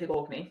of Neolithic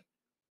Orkney.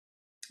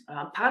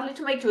 Partly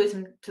to make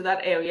tourism to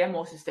that area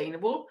more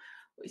sustainable,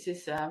 which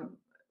is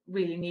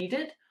really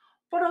needed,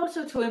 but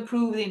also to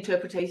improve the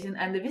interpretation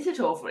and the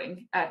visitor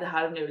offering at the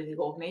heart of Neolithic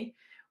Orkney,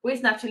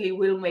 which naturally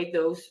will make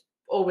those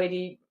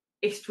already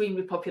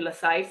extremely popular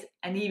sites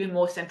an even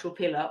more central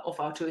pillar of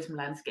our tourism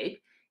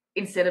landscape,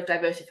 instead of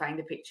diversifying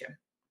the picture.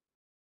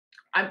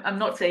 I'm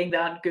not saying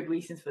there aren't good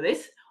reasons for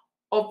this.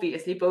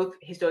 Obviously, both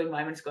Historic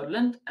Environment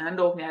Scotland and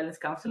Orkney Islands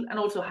Council, and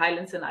also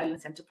Highlands and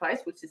Islands Enterprise,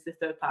 which is the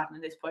third partner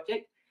in this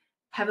project,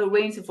 have a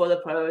range of other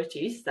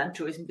priorities than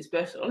tourism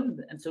dispersal,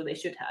 and so they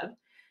should have.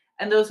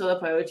 And those other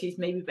priorities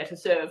may be better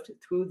served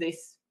through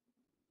this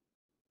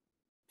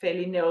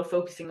fairly narrow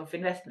focusing of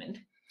investment.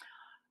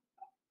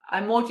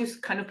 I'm more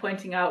just kind of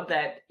pointing out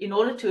that in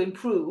order to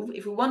improve,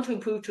 if we want to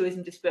improve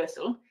tourism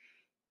dispersal,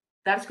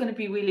 that's going to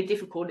be really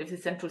difficult if the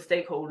central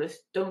stakeholders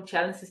don't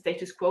challenge the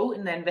status quo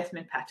in their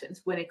investment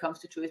patterns when it comes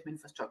to tourism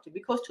infrastructure,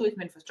 because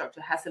tourism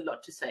infrastructure has a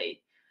lot to say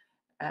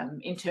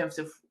in terms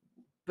of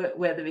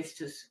where the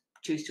visitors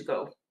choose to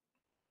go.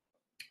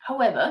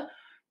 However,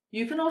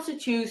 you can also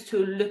choose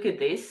to look at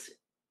this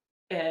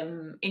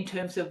in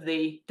terms of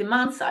the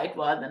demand side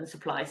rather than the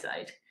supply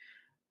side.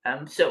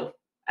 So,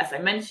 as I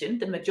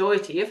mentioned, the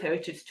majority of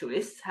heritage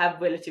tourists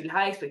have relatively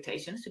high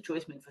expectations to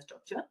tourism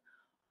infrastructure,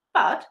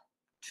 but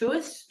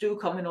tourists do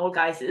come in all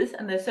guises,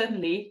 and there's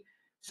certainly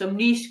some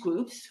niche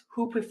groups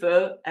who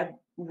prefer a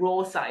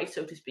raw site,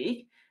 so to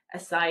speak, a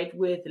site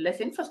with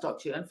less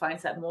infrastructure and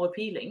finds that more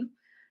appealing.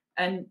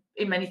 And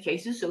in many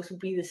cases, those will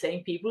be the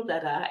same people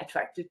that are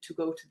attracted to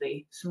go to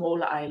the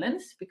smaller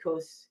islands,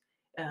 because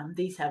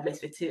these have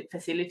less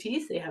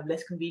facilities, they have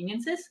less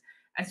conveniences,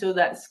 and so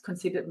that's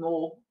considered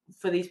more,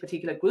 for these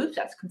particular groups,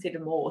 that's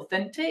considered more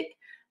authentic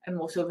and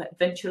more sort of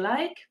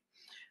adventure-like.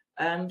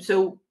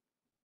 So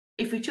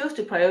if we chose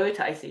to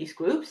prioritize these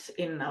groups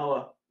in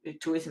our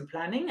tourism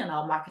planning and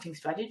our marketing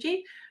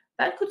strategy,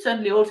 that could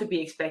certainly also be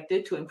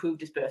expected to improve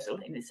dispersal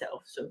in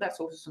itself. So that's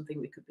also something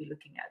we could be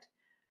looking at.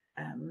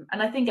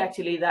 And I think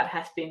actually that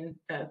has been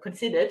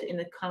considered in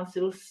the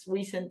Council's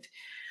recent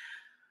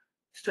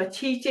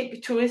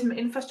Strategic Tourism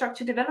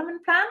Infrastructure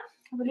Development Plan,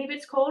 I believe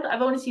it's called.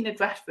 I've only seen a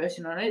draft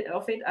version of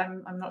it.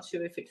 I'm not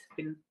sure if it's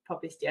been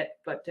published yet,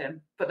 but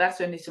that's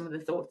certainly some of the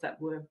thoughts that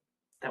were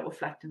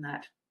flagged in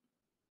that.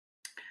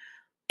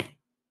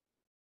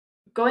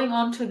 Going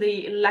on to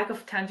the lack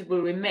of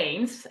tangible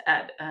remains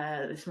at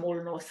the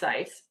smaller Norse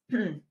sites.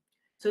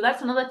 So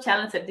that's another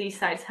challenge that these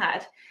sites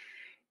had.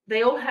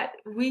 They all had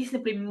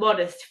reasonably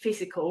modest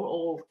physical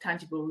or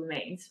tangible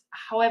remains.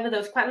 However, there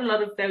was quite a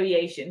lot of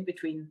variation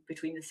between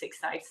the 6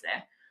 sites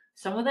there.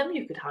 Some of them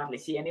you could hardly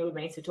see any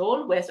remains at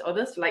all, whereas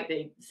others, like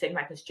the St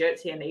Magnus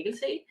Church here in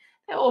Naglesey,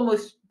 they're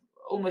almost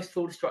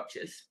full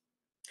structures.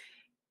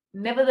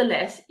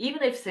 Nevertheless,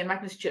 even if St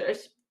Magnus Church,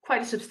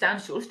 quite a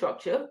substantial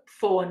structure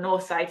for a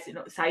North site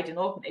in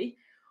Orkney,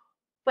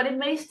 but it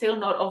may still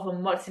not offer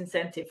much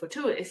incentive for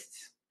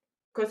tourists,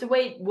 because the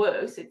way it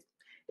works,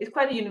 it's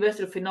quite a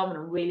universal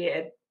phenomenon really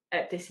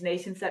at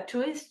destinations, that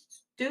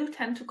tourists do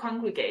tend to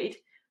congregate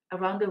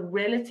around a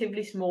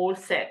relatively small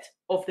set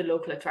of the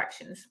local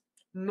attractions.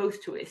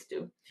 Most tourists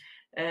do.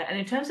 And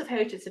in terms of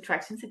heritage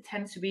attractions, it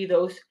tends to be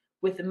those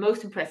with the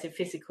most impressive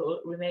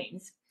physical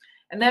remains.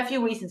 And there are a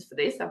few reasons for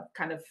this. I've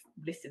kind of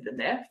listed them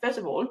there. First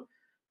of all,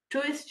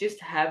 tourists just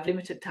have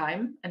limited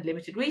time and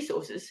limited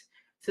resources,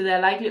 so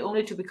they're likely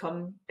only to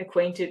become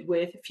acquainted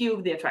with a few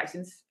of the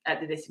attractions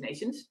at the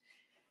destinations,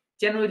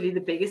 generally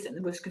the biggest and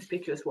the most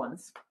conspicuous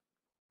ones.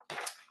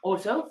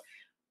 Also,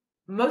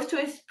 most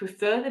tourists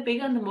prefer the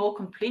bigger and the more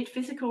complete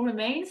physical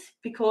remains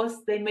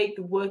because they make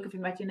the work of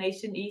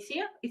imagination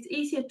easier. It's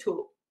easier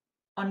to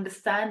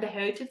understand the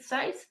heritage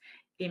sites,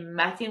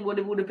 imagine what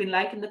it would have been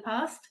like in the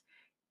past,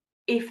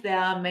 if there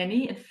are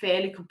many and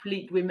fairly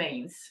complete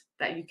remains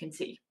that you can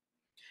see.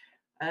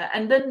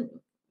 And then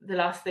the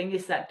last thing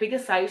is that bigger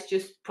sites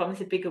just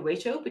promise a bigger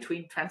ratio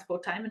between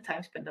transport time and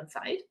time spent on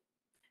site.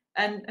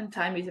 And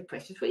time is a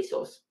precious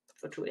resource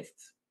for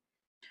tourists.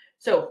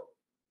 So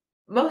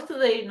most of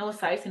the Norse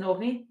sites in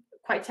Orkney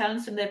quite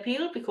challenged in their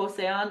appeal because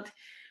they aren't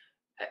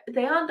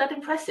that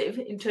impressive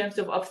in terms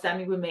of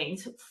upstanding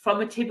remains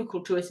from a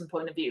typical tourism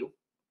point of view.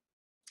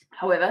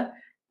 However,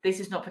 this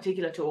is not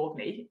particular to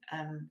Orkney.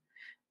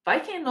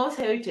 Viking and Norse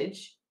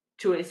heritage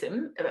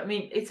tourism, I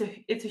mean, it's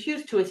a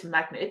huge tourism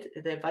magnet,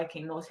 the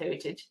Viking Norse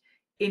heritage,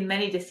 in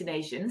many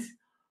destinations,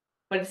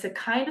 but it's a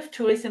kind of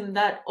tourism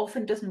that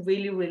often doesn't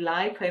really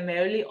rely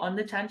primarily on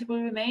the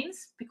tangible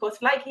remains, because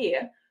like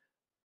here,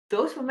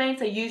 those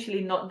remains are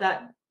usually not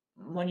that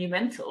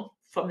monumental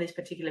from this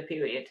particular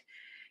period.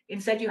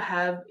 Instead, you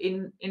have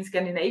in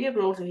Scandinavia,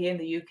 but also here in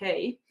the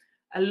UK,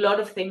 a lot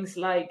of things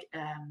like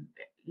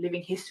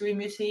living history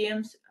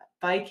museums,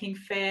 Viking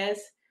fairs,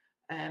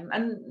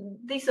 and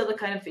these are the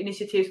kind of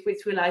initiatives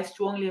which rely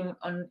strongly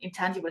on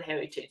intangible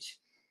heritage.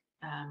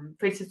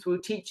 For instance,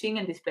 through teaching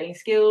and displaying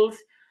skills,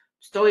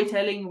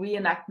 storytelling,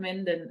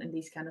 reenactment, and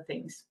these kind of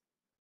things.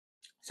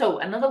 So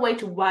another way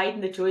to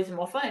widen the tourism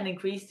offer and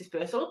increase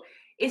dispersal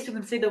is to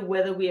consider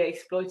whether we are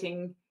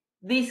exploiting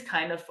these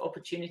kind of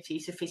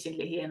opportunities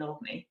sufficiently here in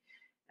Orkney.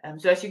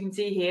 So as you can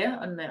see here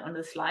on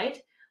the slide,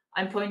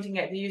 I'm pointing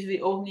at the use of the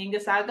Orkney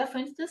saga, for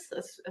instance,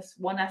 as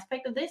one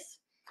aspect of this.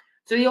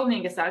 So the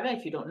Orkney saga,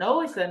 if you don't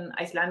know, is an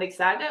Icelandic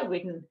saga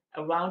written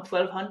around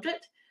 1200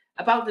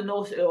 about the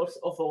Norse Earls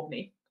of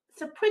Orkney.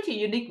 It's a pretty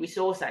unique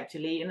resource,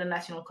 actually, in a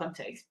national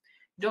context.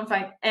 You don't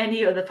find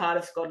any other part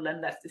of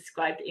Scotland that's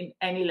described in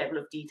any level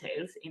of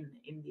details in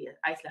the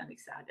Icelandic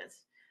sagas.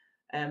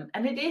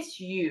 And it is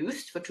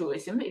used for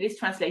tourism. It is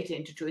translated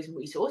into tourism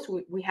resource.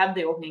 We have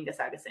the Orkney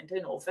Saga Centre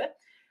in Orfe.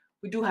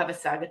 We do have a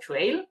saga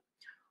trail,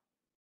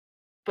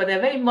 but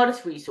they're very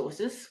modest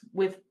resources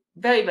with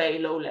very, very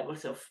low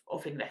levels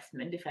of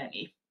investment, if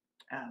any.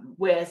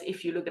 Whereas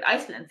if you look at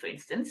Iceland, for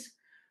instance,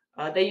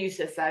 they use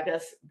their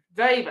sagas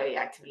very, very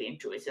actively in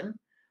tourism.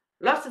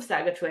 Lots of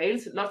saga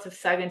trails, lots of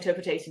saga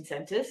interpretation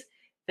centres.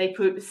 They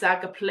put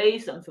saga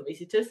plays on for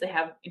visitors. They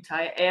have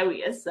entire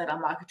areas that are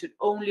marketed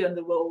only on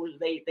the role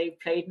they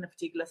played in a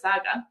particular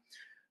saga.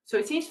 So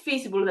it seems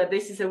feasible that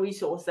this is a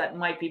resource that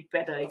might be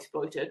better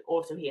exploited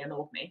also here in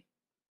Orkney.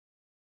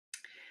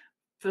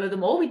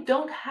 Furthermore, we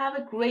don't have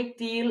a great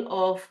deal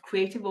of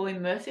creative or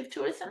immersive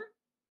tourism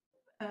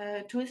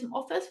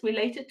offers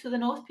related to the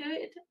Norse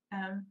period.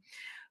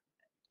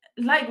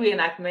 Like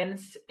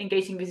reenactments,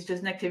 engaging visitors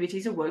in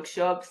activities or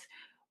workshops,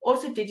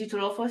 also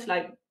digital offers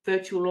like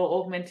virtual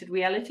or augmented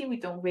reality.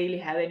 We don't really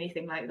have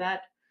anything like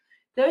that.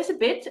 There is a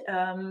bit,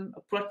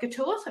 broadcast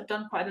tours. I've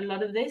done quite a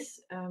lot of this,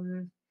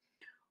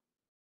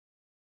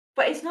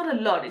 but it's not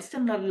a lot. It's still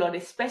not a lot,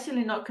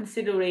 especially not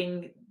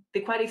considering the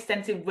quite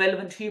extensive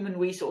relevant human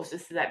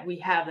resources that we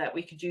have that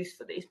we could use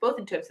for this, both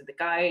in terms of the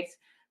guides,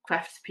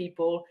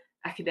 craftspeople,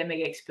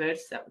 academic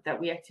experts that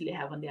we actually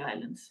have on the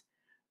islands.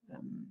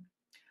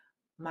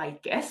 My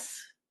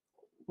guess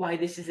why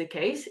this is the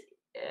case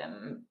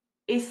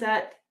is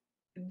that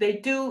they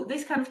do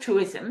this kind of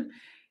tourism,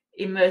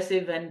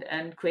 immersive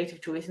and creative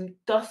tourism,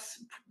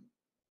 does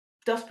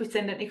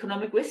present an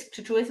economic risk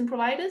to tourism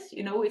providers.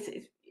 You know,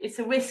 it's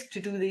a risk to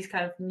do these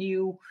kind of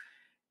new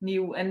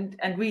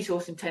and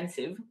resource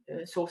intensive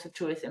source of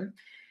tourism.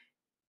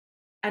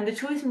 And the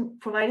tourism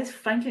providers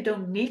frankly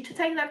don't need to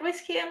take that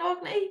risk here in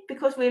Orkney,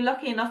 because we're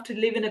lucky enough to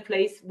live in a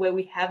place where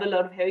we have a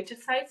lot of heritage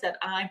sites that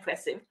are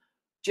impressive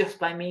just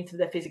by means of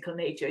their physical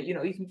nature. You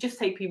know, you can just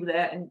take people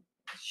there and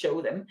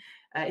show them,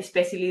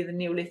 especially the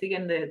Neolithic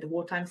and the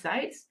wartime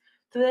sites.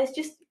 So there's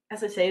just,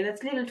 as I say,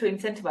 that's little to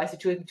incentivize the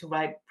tourism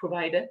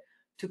provider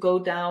to go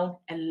down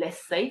a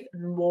less safe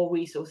and more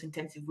resource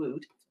intensive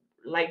route,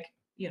 like,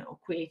 you know,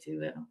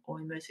 creative or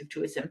immersive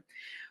tourism.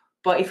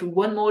 But if we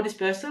want more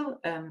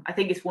dispersal, I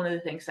think it's one of the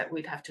things that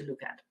we'd have to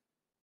look at.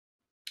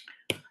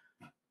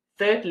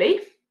 Thirdly,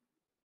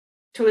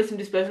 tourism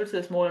dispersal to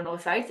the smaller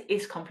North sites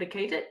is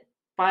complicated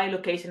by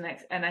location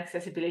and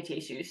accessibility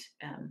issues.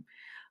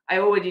 I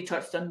already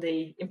touched on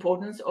the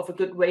importance of a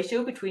good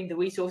ratio between the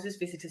resources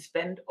visitors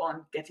spend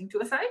on getting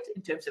to a site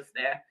in terms of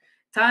their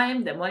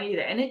time, their money,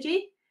 their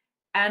energy,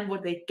 and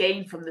what they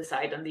gain from the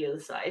site on the other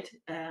side.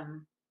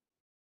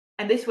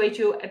 And this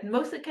ratio at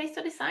most of the case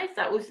study sites,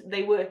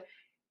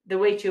 the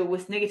ratio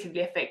was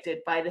negatively affected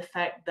by the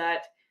fact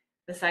that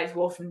the sites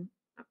were often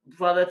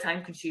rather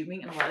time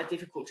consuming and rather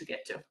difficult to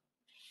get to.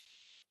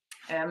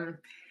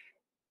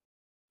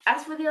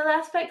 As for the other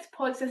aspects,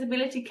 poor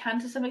accessibility can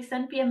to some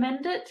extent be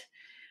amended.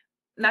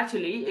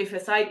 Naturally, if a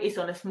site is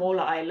on a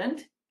smaller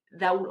island,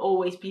 that will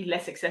always be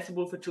less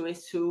accessible for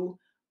tourists who,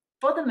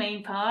 for the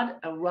main part,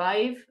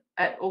 arrive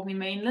at Orkney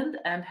mainland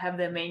and have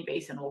their main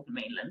base on Orkney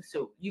mainland.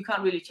 So you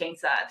can't really change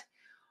that.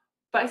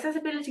 But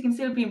accessibility can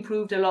still be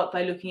improved a lot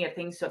by looking at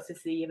things such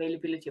as the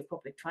availability of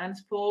public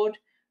transport,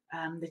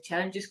 the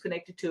challenges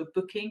connected to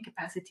booking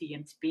capacity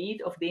and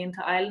speed of the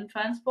inter-island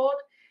transport,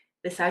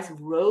 the size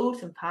of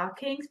roads and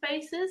parking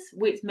spaces,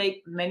 which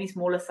make many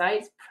smaller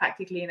sites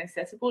practically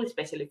inaccessible,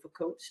 especially for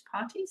coach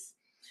parties.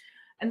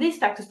 And these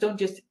factors don't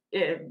just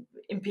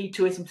impede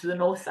tourism to the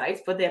North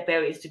sides, but they're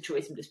barriers to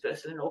tourism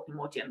dispersal in Orkney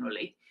more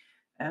generally.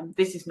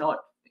 This is not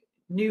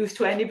news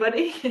to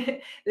anybody.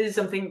 This is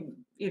something,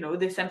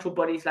 the central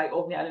bodies like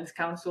Orkney Islands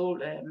Council,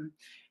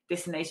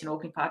 Destination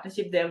Orkney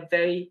Partnership, they're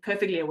very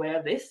perfectly aware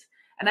of this.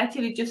 And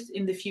actually, just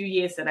in the few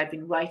years that I've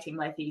been writing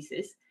my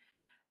thesis,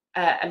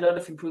 a lot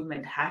of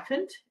improvement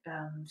happened.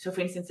 So,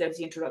 for instance, there was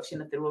the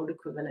introduction of the road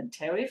equivalent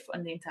tariff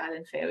on the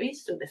inter-island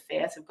ferries, so the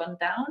fares have gone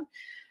down.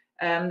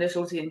 There's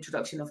also the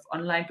introduction of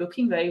online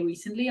booking very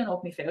recently on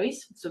Orkney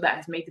ferries, so that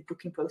has made the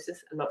booking process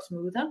a lot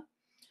smoother.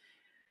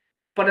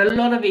 But a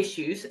lot of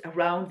issues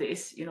around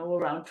this,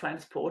 around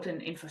transport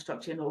and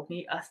infrastructure in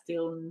Orkney are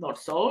still not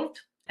solved,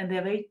 and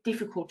they're very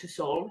difficult to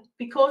solve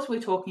because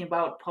we're talking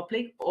about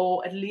public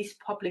or at least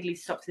publicly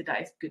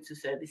subsidized goods or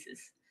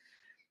services.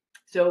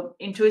 So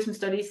in tourism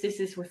studies, this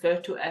is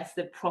referred to as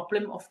the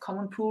problem of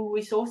common pool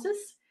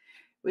resources,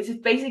 which is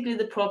basically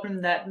the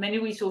problem that many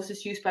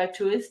resources used by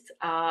tourists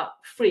are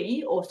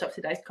free or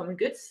subsidized common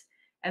goods,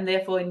 and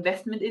therefore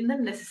investment in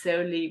them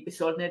necessarily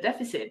result in a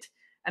deficit.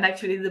 And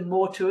actually, the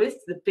more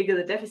tourists, the bigger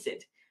the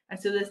deficit. And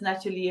so there's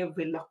naturally a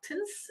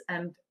reluctance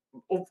and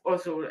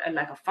also a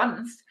lack of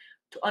funds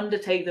to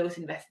undertake those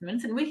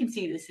investments. And we can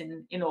see this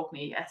in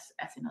Orkney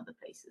as in other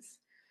places.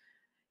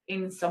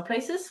 In some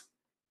places,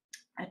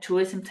 a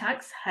tourism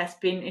tax has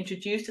been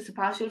introduced as a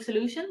partial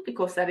solution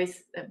because that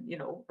is,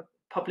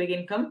 public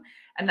income,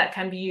 and that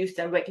can be used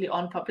directly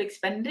on public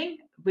spending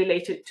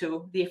related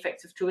to the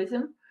effects of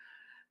tourism.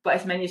 But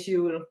as many as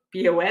you will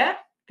be aware,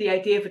 the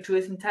idea of a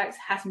tourism tax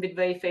hasn't been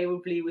very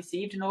favorably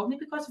received in Orkney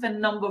because of a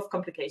number of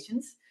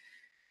complications.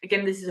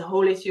 Again, this is a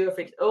whole issue of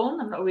its own.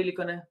 I'm not really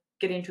going to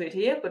get into it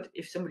here, but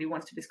if somebody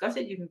wants to discuss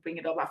it, you can bring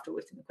it up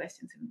afterwards in the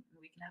questions and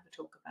we can have a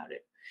talk about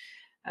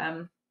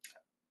it.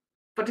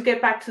 But to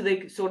get back to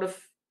the sort of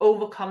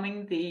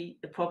overcoming the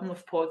problem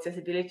of poor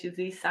accessibility to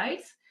these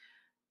sites,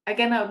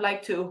 again, I would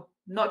like to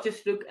not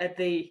just look at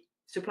the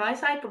supply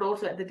side, but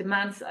also at the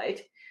demand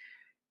side.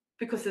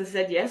 Because as I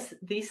said, yes,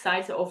 these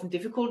sites are often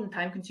difficult and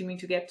time-consuming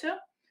to get to.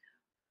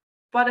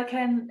 But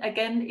again,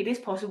 it is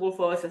possible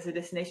for us as a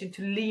destination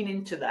to lean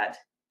into that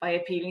by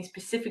appealing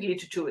specifically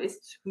to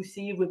tourists who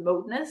see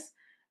remoteness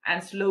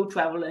and slow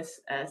travel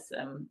as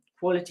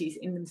qualities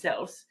in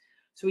themselves.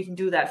 So we can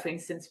do that, for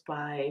instance,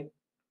 by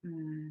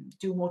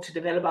do more to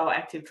develop our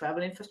active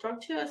travel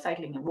infrastructure,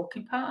 cycling and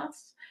walking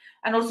paths,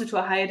 and also to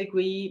a higher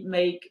degree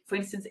make, for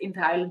instance,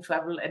 inter-island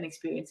travel an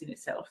experience in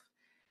itself.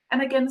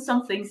 And again,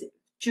 some things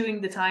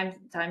during the time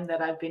that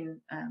I've been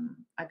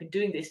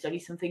doing this study,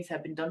 some things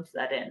have been done to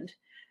that end.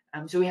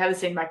 So we have the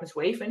St Magnus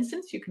Way, for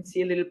instance. You can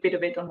see a little bit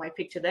of it on my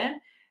picture there.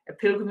 A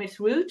pilgrimage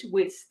route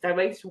which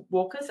directs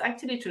walkers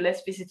actually to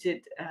less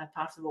visited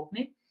parts of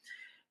Orkney.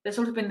 There's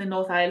also been the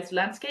North Isles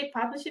Landscape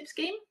Partnership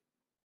Scheme,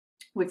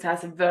 which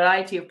has a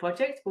variety of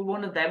projects, but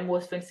one of them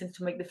was, for instance,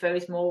 to make the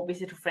ferries more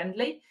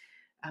visitor-friendly,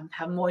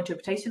 have more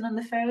interpretation on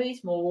the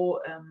ferries, more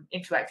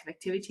interactive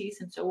activities,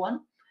 and so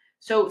on.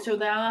 So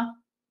there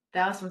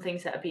are some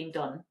things that are being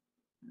done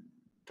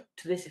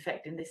to this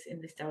effect in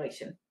this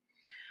direction.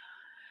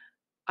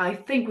 I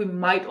think we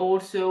might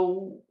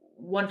also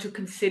want to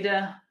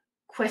consider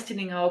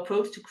questioning our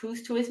approach to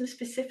cruise tourism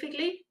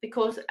specifically,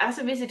 because as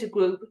a visitor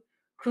group,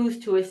 cruise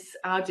tourists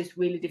are just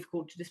really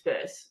difficult to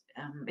disperse,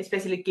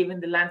 especially given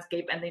the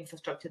landscape and the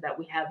infrastructure that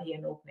we have here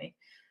in Orkney.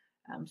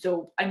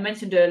 So I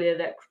mentioned earlier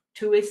that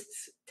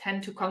tourists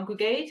tend to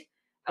congregate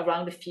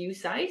around a few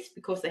sites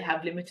because they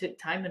have limited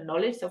time and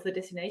knowledge of the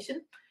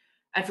destination.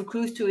 And for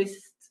cruise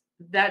tourists,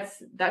 that's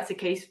the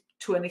case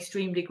to an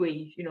extreme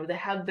degree. They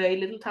have very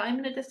little time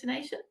in a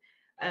destination,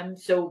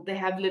 so they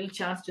have little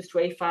chance to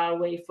stray far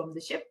away from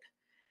the ship.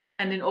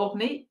 And in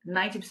Orkney,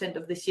 90%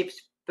 of the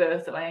ships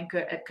berth or anchor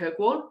at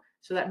Kirkwall.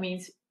 So that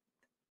means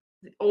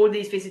all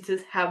these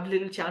visitors have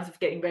little chance of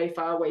getting very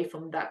far away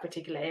from that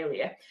particular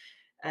area.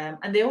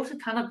 And they also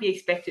cannot be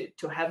expected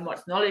to have much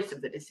knowledge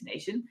of the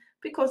destination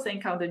because they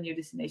encounter a new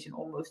destination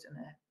almost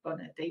on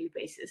a daily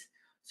basis.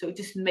 So it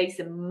just makes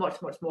them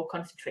much, much more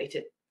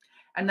concentrated.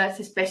 And that's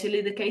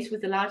especially the case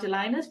with the larger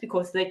liners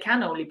because they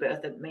can only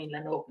berth at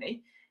mainland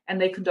Orkney and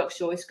they conduct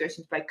shore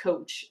excursions by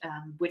coach,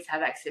 which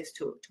have access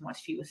to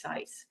much fewer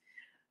sites.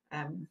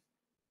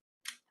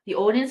 The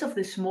audience of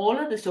the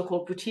smaller, the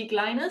so-called boutique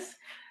liners,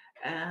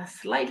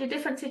 slightly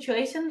different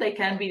situation. They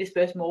can be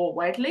dispersed more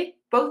widely,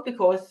 both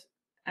because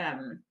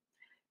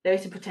there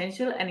is a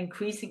potential and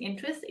increasing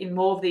interest in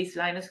more of these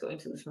liners going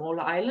to the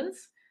smaller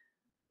islands.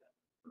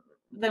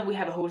 Then we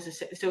have a whole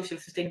social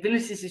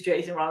sustainability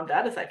situation around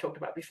that, as I talked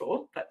about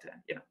before, but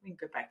we can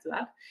go back to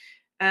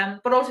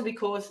that. But also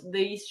because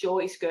these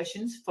shore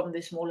excursions from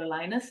the smaller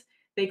liners,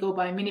 they go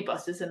by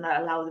minibuses and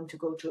that allow them to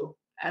go to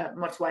a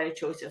much wider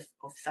choice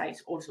of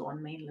sites also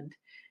on mainland.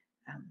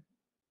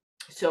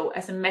 So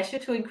as a measure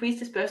to increase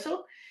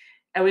dispersal,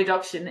 a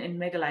reduction in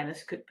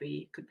megaliners could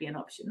be an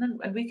option,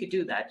 and we could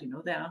do that. You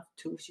know, there are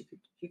tools you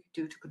could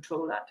do to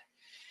control that.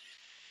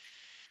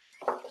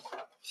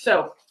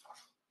 So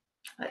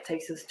that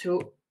takes us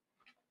to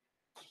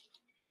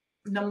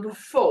number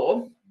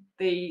 4,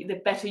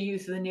 the better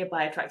use of the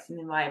nearby attracting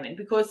environment,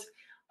 because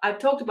I've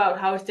talked about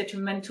how it's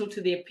detrimental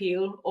to the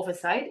appeal of a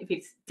site if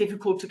it's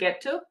difficult to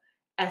get to,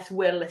 as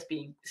well as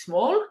being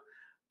small.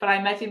 But I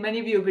imagine many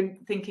of you have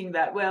been thinking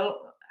that,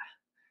 well,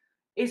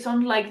 it's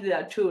unlikely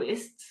that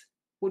tourists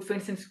would, for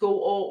instance,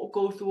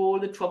 go through all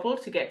the trouble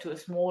to get to a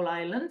small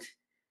island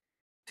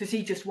to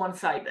see just one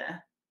site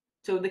there.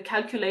 So the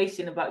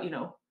calculation about, you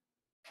know,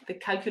 the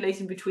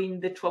calculation between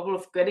the trouble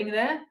of getting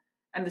there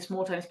and the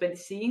small time spent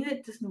seeing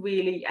it doesn't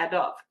really add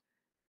up,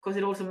 because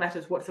it also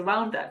matters what's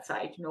around that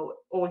site, you know,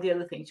 all the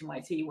other things you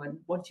might see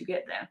once you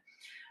get there.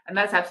 And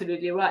that's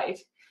absolutely right.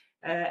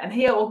 And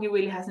here Orkney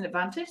really has an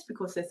advantage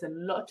because there's a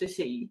lot to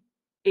see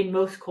in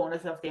most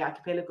corners of the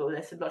archipelago.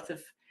 There's a lot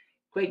of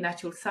great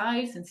natural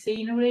sites and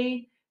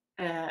scenery,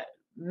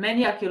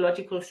 many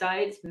archaeological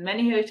sites,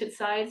 many heritage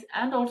sites,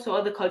 and also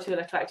other cultural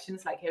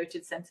attractions like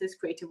heritage centres,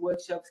 creative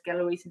workshops,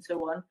 galleries, and so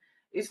on.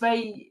 It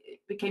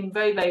became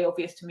very, very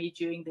obvious to me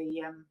during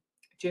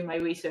my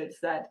research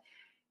that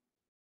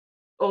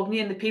Orkney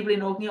and the people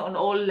in Orkney on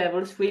all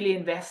levels really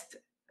invest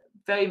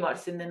very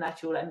much in the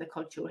natural and the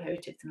cultural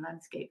heritage and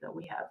landscape that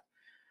we have.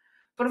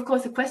 But of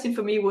course, the question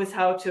for me was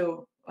how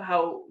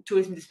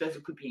tourism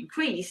dispersal could be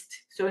increased.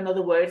 So in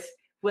other words,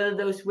 whether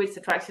those rich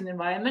attraction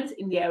environments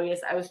in the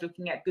areas I was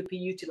looking at could be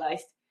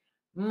utilized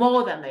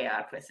more than they are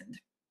at present.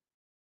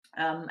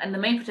 And the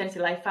main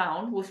potential I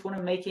found was one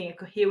of making a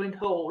coherent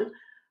whole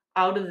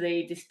out of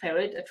the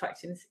disparate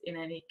attractions in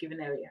any given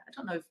area. I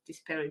don't know if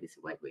disparate is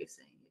the right way of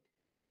saying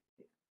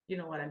it. You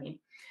know what I mean.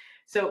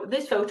 So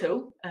this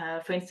photo,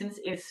 for instance,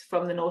 is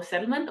from the Norse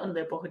settlement on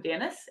the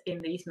Hnrs in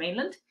the East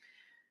Mainland.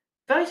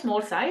 Very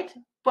small site,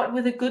 but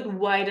with a good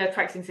wider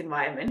attractions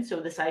environment. So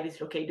the site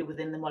is located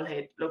within the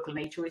Mullhead Local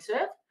Nature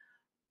Reserve.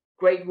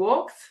 Great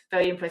walks,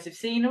 very impressive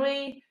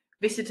scenery,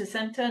 visitor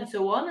centre and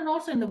so on. And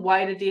also in the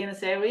wider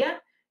DNS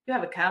area, you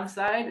have a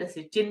campsite, there's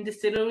a gin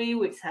distillery,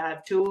 which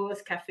have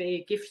tours,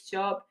 cafe, gift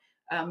shop.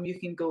 You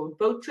can go on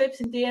boat trips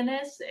in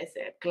DNS. There's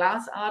a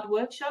glass art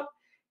workshop.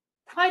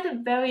 Quite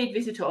a varied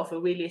visitor offer,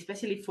 really,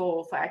 especially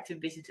for active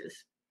visitors.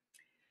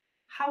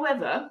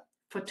 However,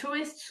 for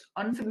tourists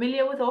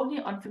unfamiliar with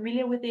Orkney,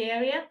 unfamiliar with the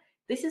area,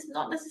 this is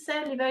not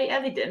necessarily very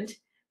evident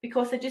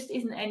because there just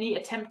isn't any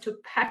attempt to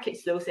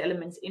package those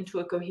elements into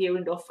a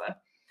coherent offer.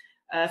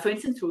 For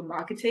instance, through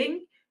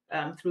marketing,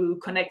 through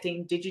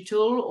connecting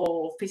digital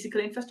or physical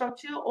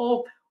infrastructure,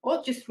 or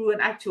just through an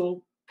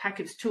actual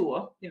package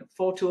tour, you know,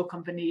 for tour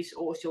companies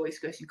or shore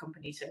excursion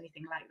companies or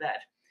anything like that.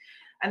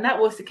 And that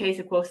was the case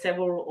across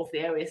several of the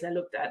areas I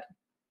looked at.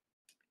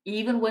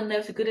 Even when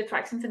there's a good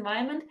attractions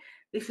environment,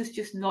 this was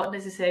just not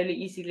necessarily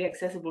easily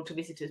accessible to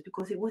visitors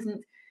because it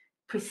wasn't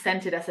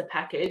presented as a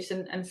package,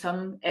 and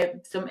some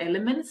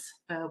elements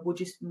were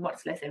just much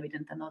less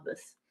evident than others.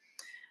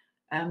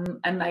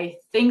 And I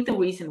think the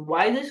reason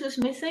why this was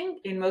missing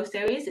in most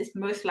areas is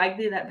most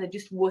likely that there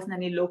just wasn't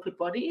any local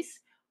bodies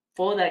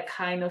for that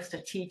kind of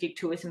strategic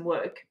tourism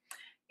work.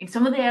 In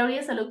some of the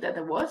areas I looked at,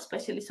 there was,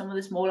 especially some of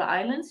the smaller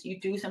islands, you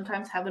do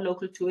sometimes have a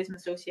local tourism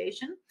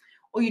association,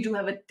 or you do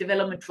have a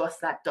development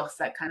trust that does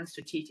that kind of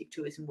strategic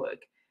tourism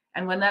work.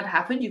 And when that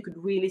happened, you could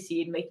really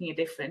see it making a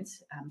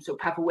difference. So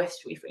Papua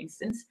Westry, for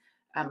instance,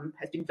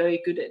 has been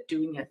very good at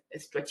doing a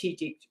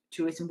strategic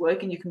tourism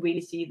work, and you can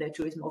really see their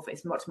tourism offer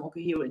is much more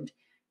coherent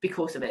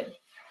because of it.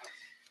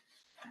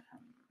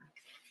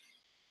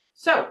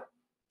 So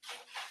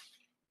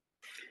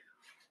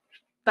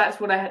that's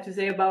what I had to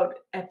say about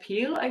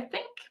appeal, I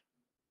think.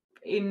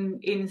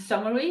 In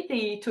summary,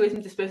 the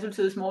tourism dispersal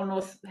to the small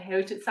Norse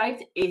heritage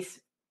sites is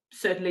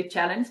certainly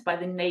challenged by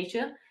the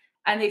nature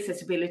and the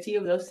accessibility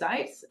of those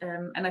sites.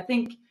 And I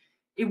think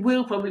it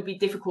will probably be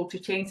difficult to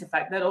change the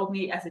fact that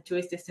Orkney as a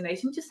tourist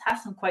destination just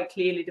has some quite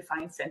clearly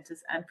defined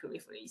centres and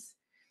peripheries.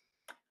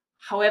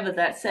 However,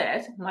 that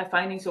said, my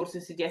findings also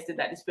suggested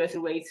that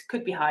dispersal rates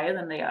could be higher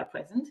than they are at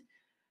present,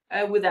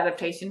 with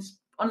adaptations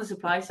on the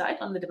supply side,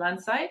 on the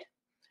demand side.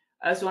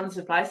 So on the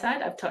supply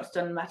side, I've touched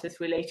on matters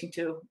relating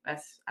to,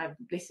 as I've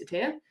listed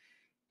here,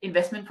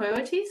 investment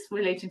priorities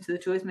relating to the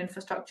tourism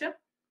infrastructure,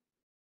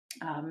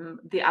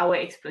 our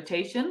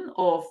exploitation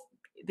of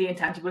the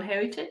intangible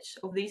heritage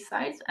of these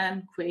sites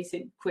and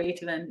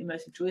creative and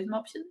immersive tourism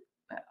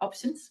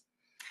options,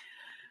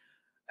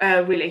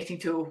 relating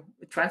to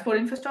transport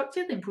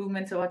infrastructure, the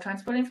improvements of our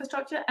transport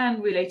infrastructure,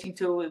 and relating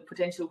to the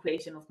potential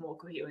creation of more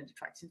coherent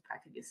attractions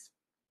packages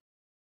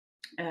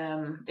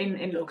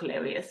in local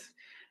areas.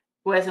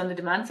 Whereas on the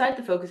demand side,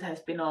 the focus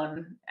has been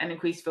on an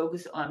increased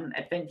focus on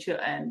adventure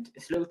and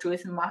slow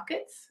tourism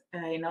markets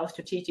in our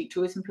strategic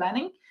tourism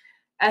planning,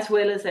 as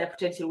well as a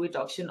potential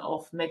reduction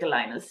of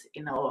megaliners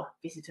in our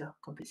visitor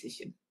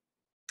composition.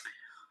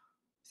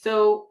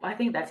 So I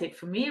think that's it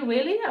for me,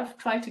 really. I've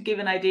tried to give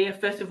an idea,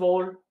 first of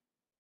all,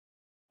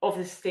 of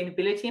the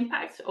sustainability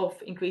impacts of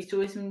increased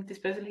tourism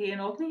dispersal here in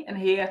Orkney. And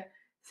here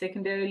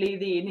secondarily,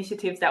 the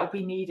initiatives that would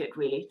be needed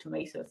really to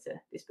make such a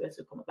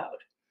dispersal come about.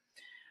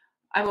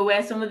 I'm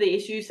aware some of the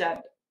issues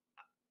that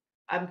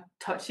I'm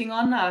touching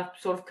on are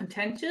sort of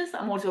contentious.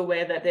 I'm also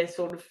aware that this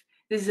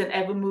is an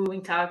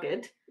ever-moving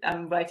target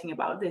I'm writing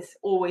about. There's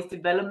always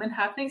development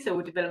happening,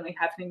 so developments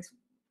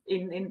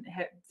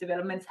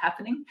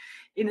happening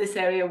in this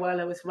area while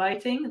I was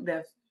writing.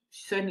 There's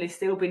certainly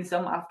still been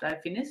some after I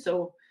finished,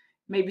 so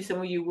maybe some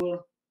of you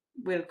will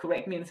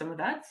correct me on some of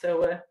that.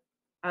 So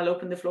I'll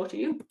open the floor to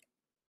you.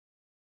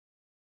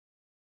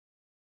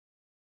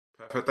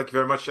 Perfect. Thank you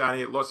very much,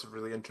 Annie. Lots of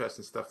really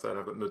interesting stuff there, and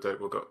I've got no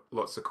doubt we've got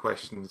lots of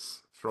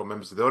questions from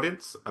members of the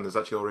audience, and there's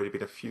actually already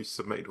been a few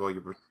submitted while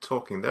you were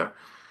talking there.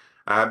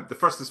 The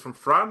first is from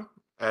Fran.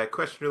 A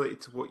question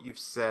related to what you've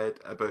said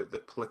about the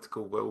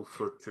political will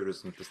for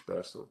tourism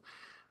dispersal.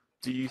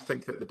 Do you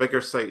think that the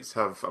bigger sites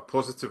have a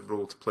positive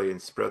role to play in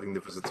spreading the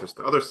visitors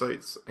to other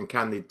sites, and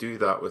can they do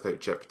that without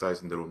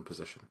jeopardizing their own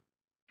position?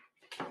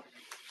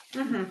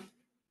 Mm-hmm.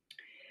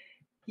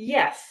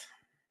 Yes,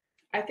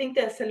 I think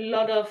there's a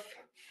lot of,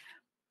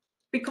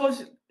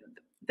 because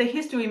the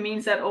history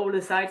means that all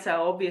the sites are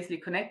obviously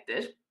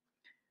connected.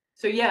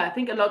 So yeah, I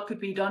think a lot could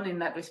be done in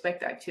that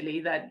respect, actually,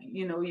 that,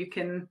 you know, you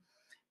can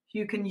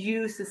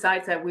use the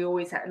sites that we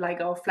always have, like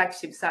our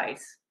flagship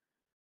sites,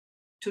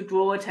 to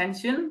draw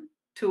attention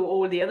to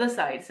all the other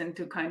sites and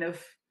to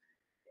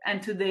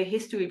to the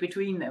history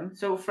between them.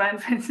 So for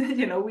instance,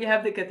 you know, we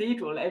have the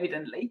cathedral,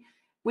 evidently,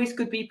 which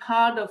could be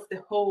part of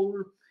the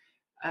whole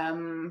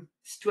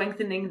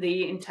strengthening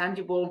the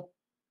intangible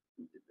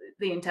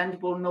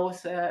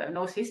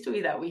Norse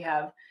history that we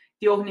have.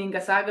 The Orkney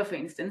saga, for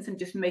instance, and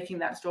just making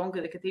that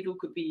stronger. The cathedral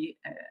could be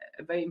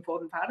a very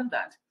important part of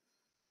that.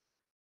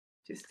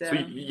 So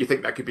you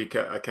think that could be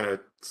a kind of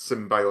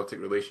symbiotic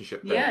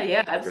relationship? Then,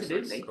 yeah,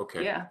 absolutely.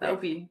 Okay. Yeah, that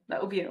would be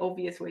an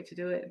obvious way to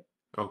do it.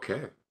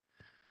 Okay.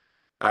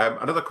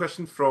 Another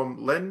question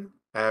from Lynn.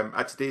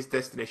 At today's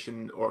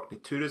Destination Orkney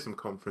Tourism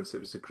Conference, it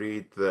was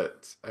agreed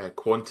that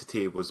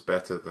quantity was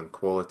better than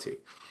quality.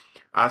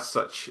 As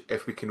such,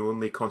 if we can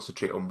only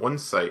concentrate on one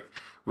site,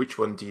 which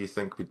one do you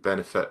think would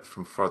benefit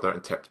from further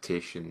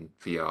interpretation,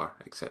 VR,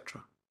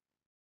 etc.?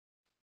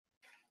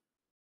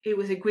 It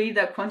was agreed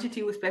that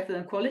quantity was better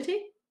than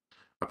quality?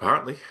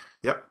 Apparently,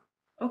 yep.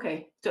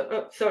 Okay,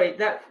 so sorry,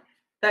 that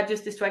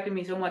just distracted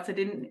me so much. I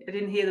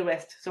didn't hear the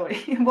rest. Sorry.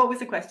 What was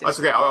the question? That's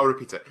okay. I'll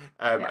repeat it.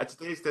 At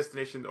today's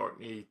Destination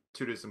Orkney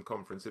Tourism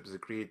Conference, it was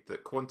agreed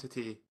that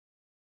quantity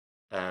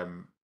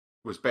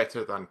was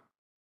better than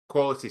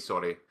quality.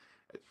 Sorry,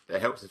 it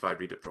helps if I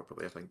read it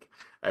properly. I think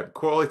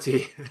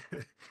quality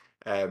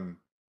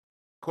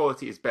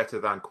quality is better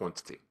than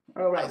quantity.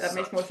 Oh right, that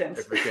makes more sense.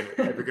 If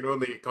we can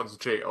only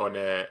concentrate on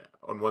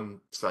one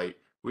site,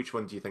 which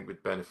one do you think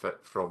would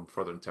benefit from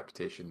further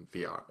interpretation,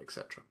 VR,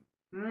 etc.?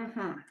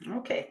 Mm-hmm.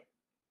 Okay.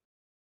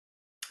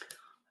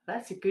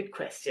 That's a good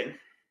question.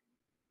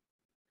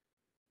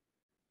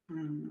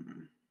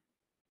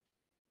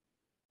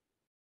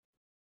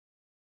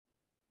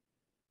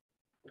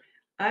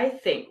 I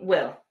think,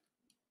 well,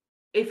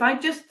 if I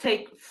just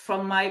take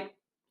from the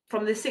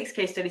 6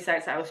 case study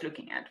sites I was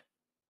looking at.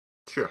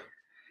 Sure.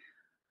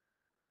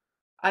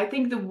 I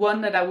think the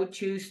one that I would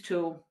choose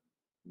to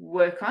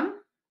work on,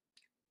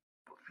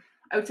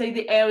 I would say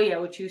the area I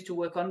would choose to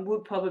work on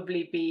would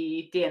probably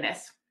be DNS.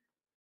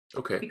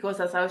 Okay. Because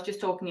as I was just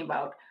talking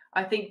about,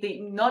 I think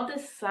not the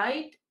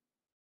site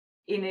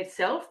in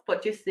itself,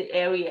 but just the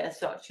area as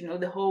such, you know,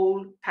 the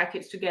whole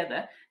package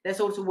together. There's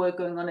also work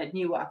going on at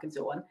Newark and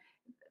so on.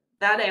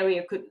 That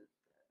area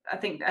I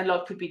think a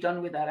lot could be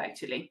done with that,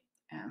 actually.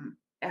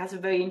 It has a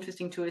very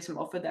interesting tourism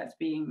offer that's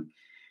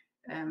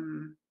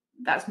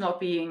not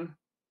being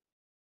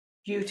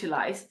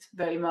utilized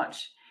very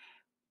much,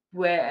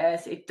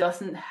 whereas it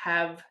doesn't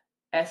have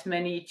as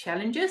many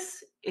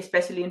challenges,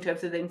 especially in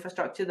terms of the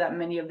infrastructure, that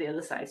many of the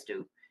other sites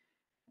do,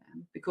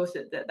 because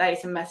that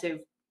is a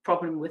massive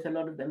problem with a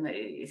lot of them.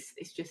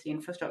 It's just the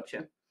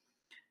infrastructure.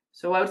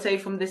 So I would say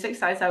from the 6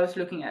 sites I was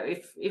looking at,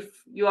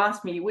 if you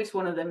ask me which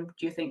one of them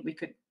do you think we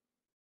could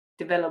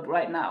develop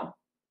right now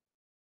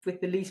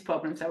with the least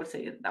problems, I would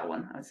say that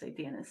one. I would say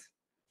DNS.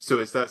 So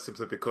is that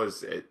simply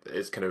because it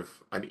is kind of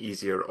an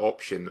easier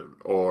option,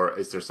 or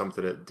is there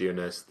something at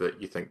DNS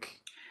that you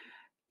think?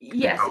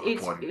 Yes,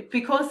 it's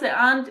because there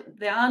aren't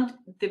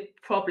the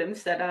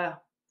problems that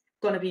are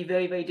going to be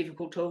very, very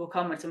difficult to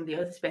overcome at some of the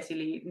others,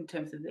 especially in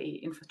terms of the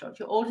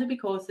infrastructure. Also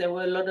because there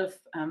were a lot of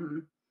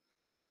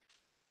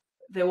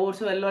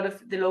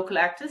the local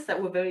actors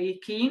that were very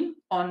keen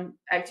on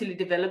actually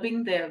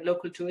developing their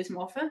local tourism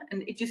offer,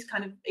 and it just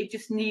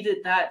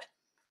needed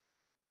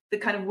the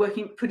kind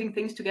of putting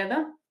things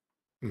together.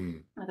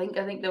 I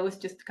think there was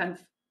just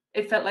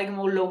it felt like a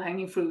more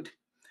low-hanging fruit.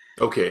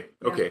 Okay.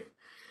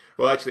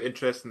 Well, actually,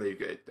 interestingly,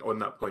 on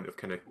that point of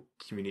kind of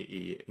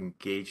community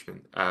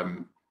engagement,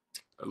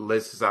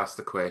 Liz has asked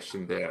a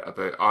question there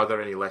about: are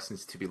there any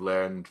lessons to be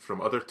learned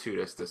from other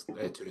tourist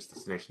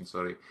destinations,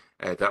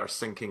 that are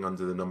sinking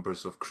under the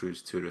numbers of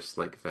cruise tourists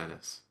like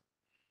Venice?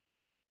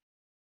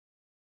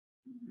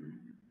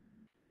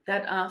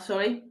 That are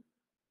sorry.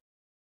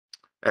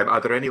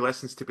 Are there any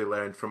lessons to be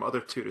learned from other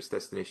tourist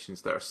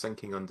destinations that are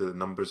sinking under the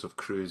numbers of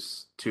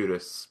cruise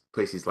tourists,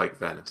 places like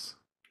Venice?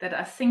 That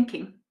are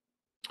sinking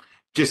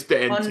Just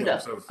in under.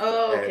 terms of,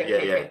 Oh, okay, yeah,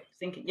 okay, yeah. okay.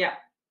 Sinking, yeah.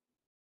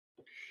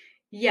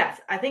 Yes,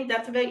 I think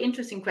that's a very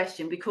interesting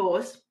question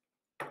because,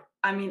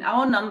 I mean,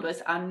 our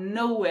numbers are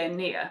nowhere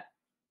near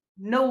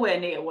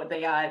what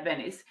they are at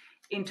Venice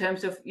in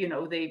terms of, you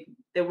know, the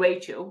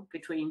ratio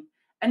between,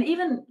 and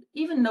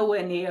even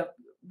nowhere near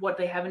what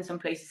they have in some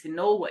places in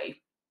Norway,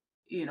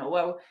 you know.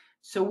 Well,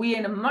 so we're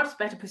in a much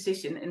better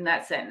position in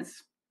that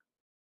sense.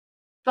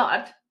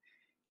 But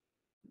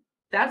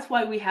that's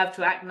why we have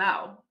to act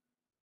now,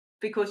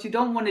 because you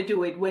don't want to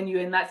do it when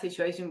you're in that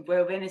situation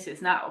where Venice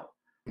is now.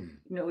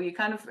 You know, you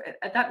kind of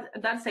at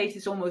that stage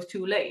it's almost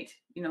too late.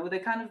 You know,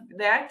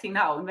 they're acting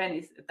now in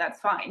Venice. That's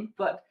fine,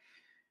 but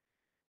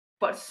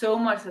so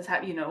much has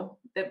happened. You know,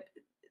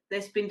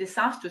 there's been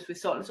disastrous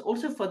results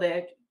also for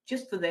their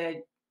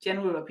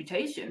general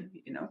reputation.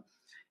 You know,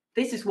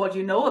 this is what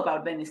you know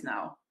about Venice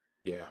now.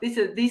 Yeah. These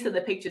are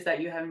the pictures that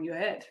you have in your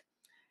head,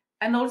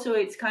 and also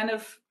it's kind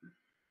of,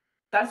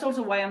 that's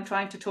also why I'm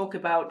trying to talk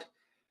about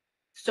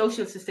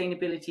social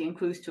sustainability and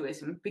cruise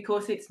tourism,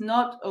 because it's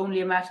not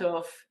only a matter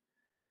of,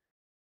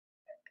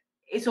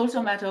 it's also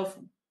a matter of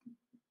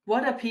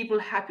what are people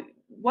happy,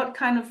 what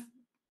kind of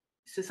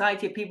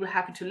society are people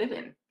happy to live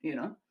in, you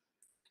know.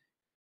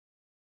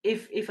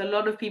 If a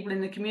lot of people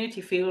in the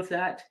community feel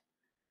that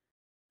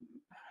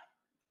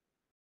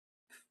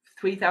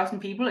 3,000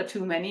 people are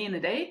too many in a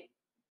day,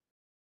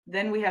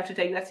 then we have to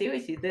take that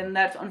seriously. Then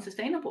that's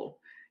unsustainable.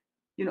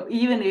 You know,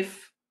 even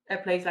if a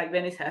place like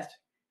Venice has,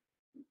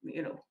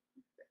 you know,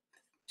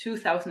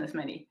 2,000 as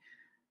many,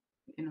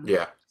 you know.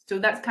 Yeah. So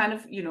that's kind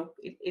of, you know,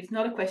 it's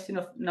not a question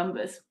of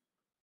numbers.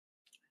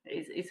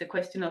 It's a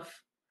question of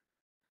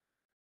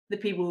the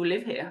people who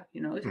live here.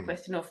 You know, it's a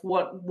question of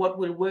what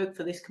will work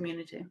for this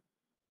community.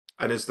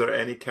 And is there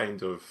any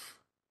kind of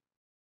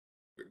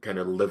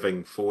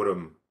living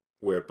forum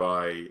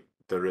whereby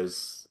there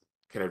is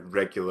kind of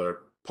regular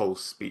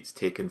pulse beats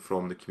taken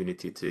from the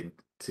community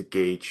to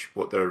gauge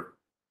what their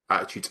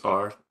attitudes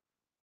are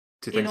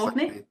to In things like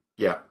Orkney? that?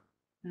 Yeah.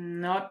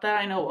 Not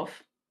that I know of.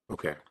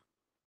 Okay.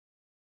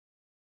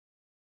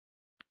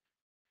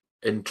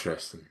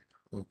 Interesting.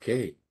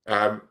 Okay.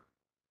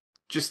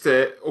 Just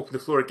to open the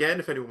floor again,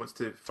 if anyone wants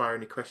to fire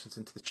any questions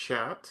into the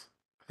chat.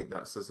 I think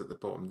that says at the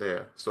bottom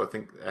there. So I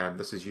think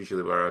this is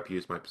usually where I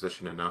abuse my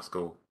position and ask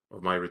all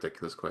of my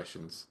ridiculous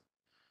questions.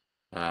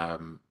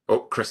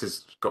 Oh, Chris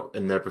has got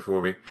in there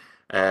before me.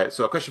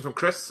 So a question from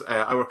Chris.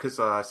 I work as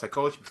a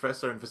psychology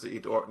professor and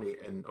visited Orkney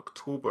in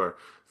October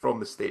from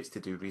the States to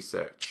do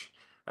research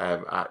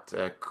at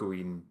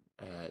Queen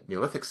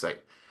Neolithic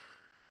site.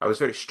 I was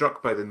very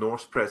struck by the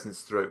Norse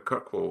presence throughout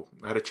Kirkwall.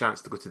 I had a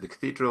chance to go to the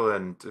cathedral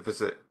and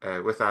visit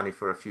with Annie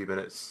for a few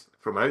minutes.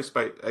 From an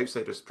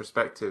outsider's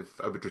perspective,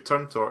 I would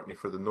return to Orkney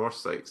for the Norse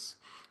sites.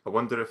 I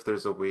wonder if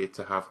there's a way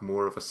to have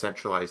more of a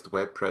centralised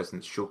web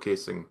presence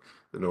showcasing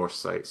the Norse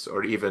sites,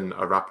 or even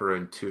a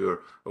wraparound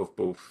tour of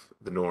both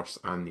the Norse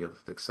and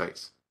Neolithic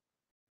sites.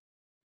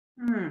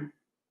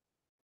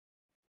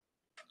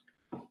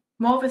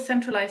 More of a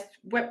centralised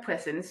web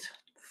presence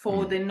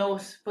for the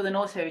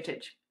Norse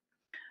heritage.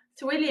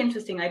 It's a really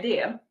interesting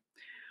idea.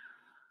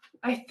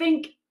 I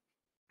think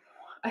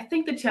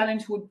the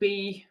challenge would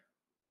be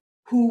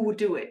who would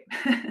do it,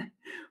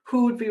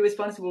 who would be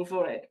responsible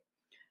for it,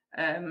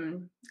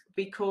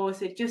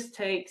 because it just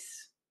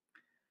takes.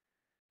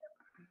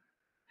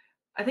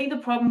 I think the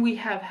problem we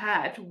have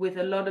had with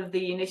a lot of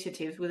the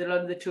initiatives, with a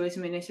lot of the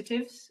tourism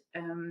initiatives,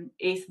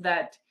 is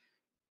that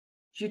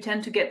you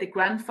tend to get the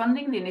grant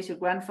funding, the initial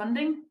grant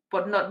funding,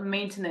 but not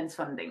maintenance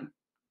funding.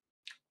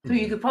 So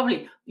you could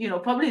probably,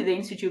 probably the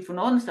Institute for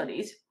Northern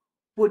Studies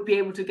would be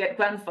able to get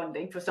grant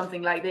funding for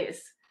something like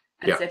this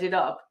and set it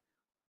up.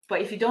 But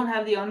if you don't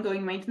have the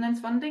ongoing maintenance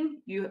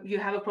funding, you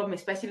have a problem,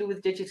 especially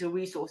with digital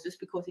resources,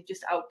 because it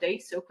just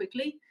outdates so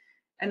quickly.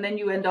 And then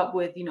you end up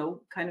with,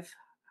 kind of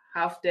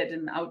half dead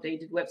and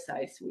outdated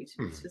websites, which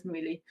doesn't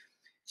really.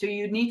 So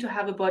you need to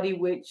have a body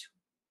which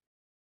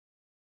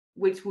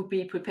would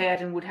be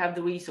prepared and would have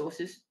the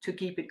resources to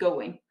keep it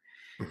going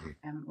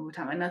over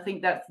time. And I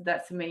think that's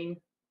the main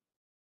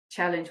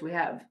challenge we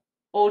have.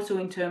 Also,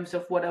 in terms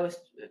of what I was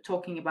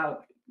talking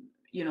about,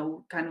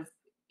 kind of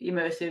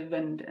immersive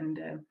and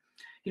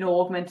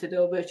augmented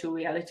or virtual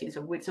reality,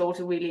 so it's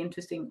also really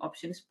interesting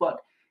options, but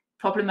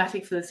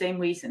problematic for the same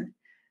reason,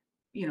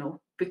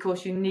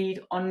 because you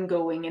need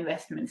ongoing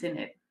investments in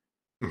it,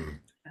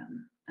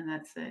 and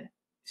that's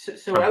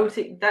so I would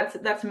say that's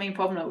the main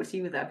problem I would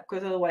see with that,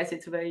 because otherwise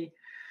it's a very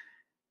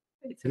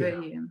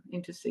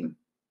interesting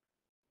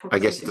I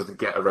guess it doesn't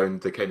get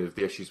around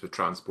the issues with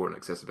transport and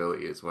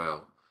accessibility as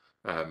well,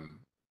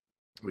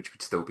 which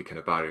would still be kind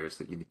of barriers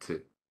that you need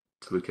to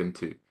look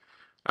into.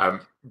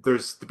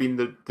 There's been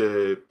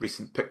the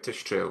recent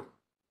Pictish Trail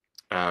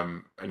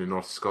in the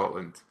North of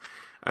Scotland,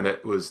 and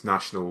it was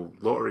national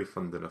lottery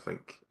funding, I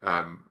think,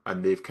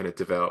 and they've kind of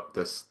developed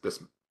this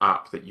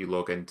app that you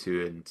log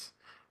into, and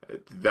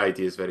the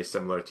idea is very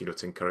similar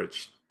to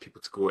encourage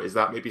people to go. Is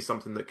that maybe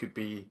something that could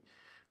be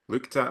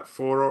looked at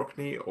for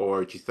Orkney,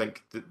 or do you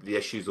think that the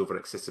issues over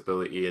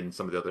accessibility and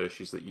some of the other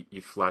issues that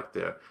you flagged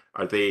there,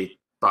 are they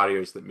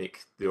barriers that make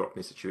the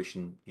Orkney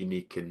situation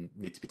unique and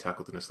need to be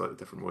tackled in a slightly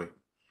different way?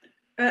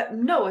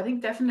 No, I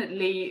think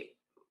definitely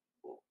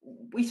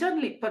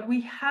but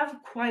we have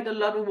quite a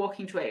lot of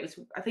walking trails.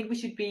 I think we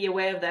should be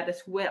aware of that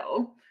as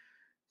well.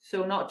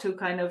 So not to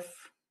kind of,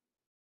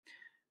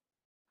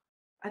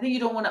 I think you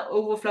don't want to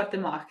overflood the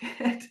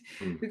market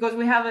because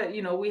we have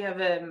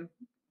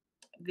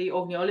the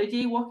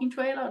Orkneyology walking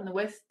trail on the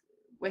west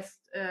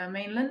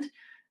mainland,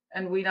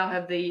 and we now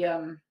have the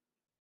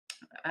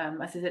as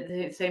I said,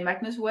 the St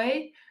Magnus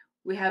Way.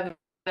 We have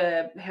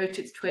a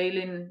heritage trail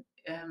in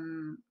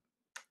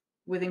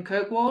within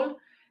Kirkwall.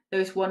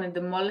 There's one in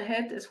the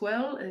Mullhead as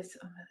well. I'm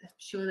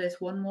sure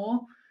there's one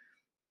more.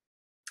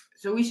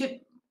 So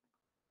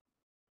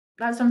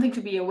that's something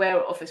to be aware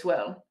of as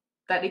well.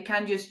 That it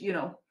can just,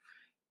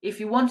 if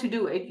you want to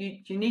do it,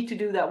 you need to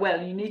do that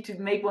well. You need to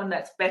make one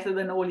that's better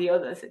than all the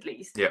others, at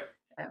least. Yeah.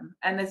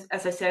 And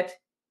as I said,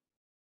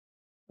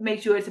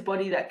 make sure it's a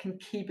body that can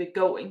keep it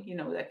going,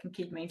 that can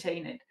keep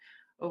maintaining it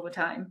over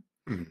time.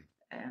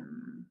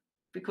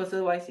 Because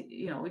otherwise,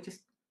 it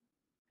just,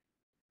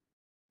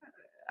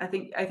 I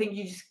think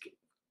you just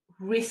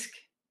risk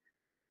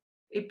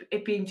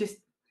it being just,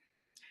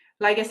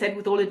 like I said,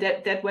 with all the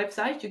dead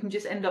websites, you can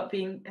just end up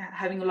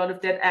having a lot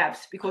of dead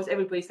apps because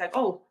everybody's like,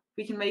 oh,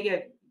 we can make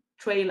a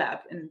trail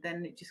app, and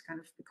then it just kind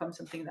of becomes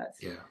something that's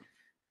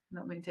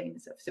not maintained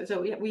and stuff. So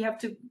we have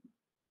to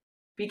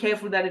be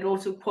careful that it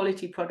also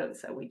quality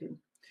products that we do.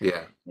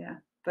 Yeah.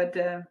 But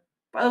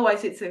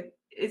otherwise, it's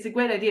a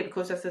great idea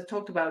because, as I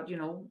talked about,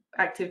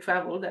 active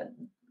travel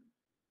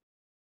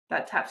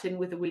that taps in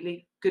with a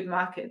really good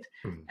market,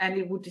 and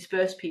it would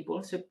disperse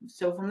people.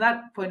 So from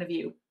that point of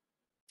view,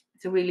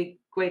 it's a really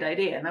great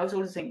idea. And I was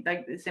also saying,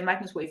 like the St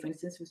Magnus Way, for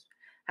instance,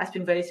 has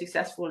been very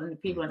successful, and the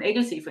people in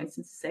Egglesey, for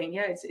instance, are saying,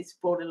 it's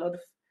brought a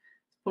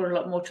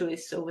lot more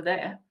tourists over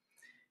there.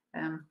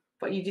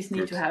 But you just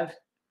need to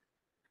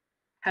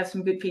have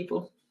some good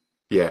people.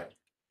 Yeah.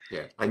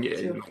 And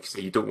like you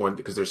say, you don't want,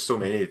 because there's so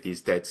many of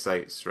these dead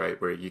sites, right,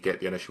 where you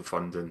get the initial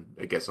fund and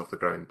it gets off the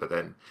ground, but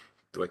then,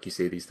 like you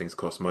say, these things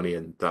cost money,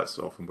 and that's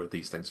often where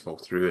these things fall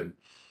through. And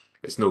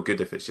it's no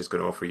good if it's just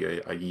going to offer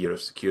you a year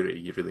of security.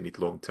 You really need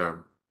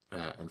long-term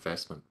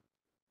investment.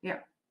 Yeah.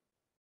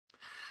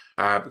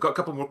 We've got a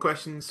couple more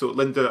questions. So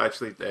Linda,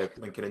 actually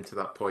linking into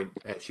that point,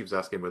 she was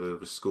asking whether there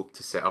was scope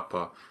to set up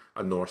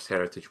a Norse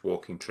heritage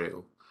walking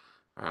trail.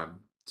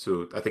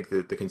 So I think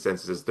the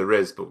consensus is there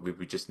is, but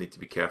we just need to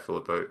be careful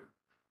about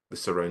the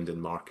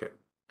surrounding market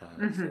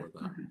for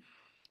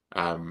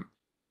that.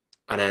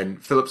 And then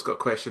Philip's got a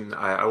question.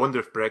 I wonder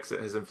if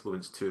Brexit has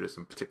influenced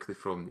tourism, particularly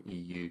from the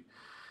EU,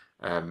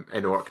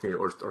 in Orkney,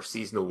 or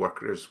seasonal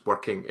workers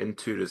working in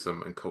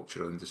tourism and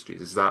cultural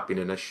industries. Has that been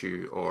an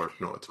issue or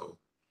not at all?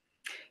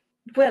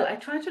 Well, I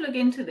tried to look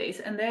into this,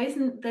 and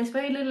there's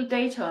very little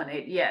data on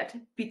it yet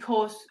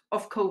because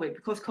of COVID,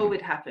 because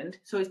COVID happened.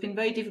 So it's been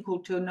very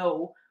difficult to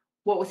know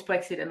what was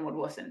Brexit and what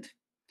wasn't.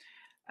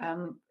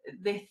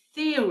 The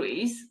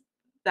theories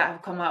that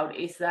have come out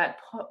is that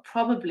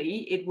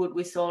probably it would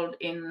result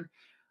in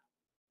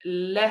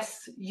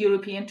less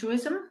European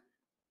tourism,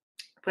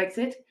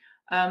 Brexit,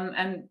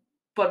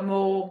 but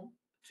more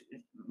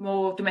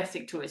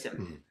domestic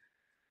tourism.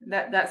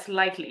 That's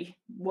likely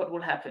what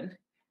will happen.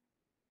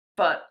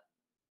 But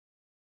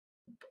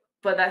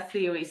that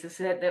theory is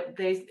said that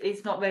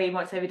it's not very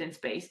much evidence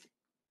based,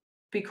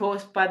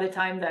 because by the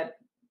time that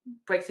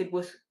Brexit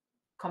was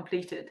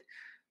completed,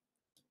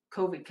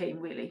 COVID came,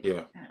 really.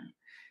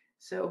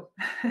 So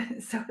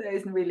there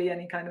isn't really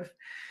any kind of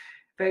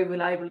very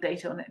reliable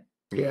data on it.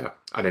 Yeah,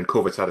 and then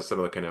COVID's had a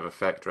similar kind of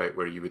effect, right,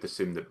 where you would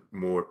assume that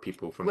more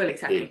people from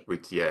exactly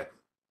would,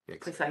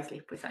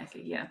 precisely,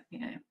 yeah.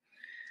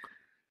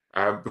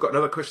 We've got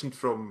another question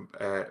from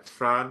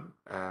Fran.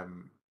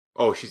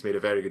 She's made a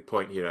very good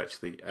point here,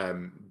 actually,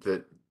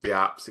 that the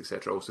apps,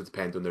 etc., also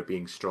depend on there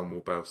being strong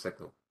mobile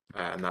signal,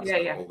 and that's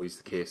not always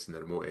the case in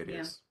the remote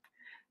areas.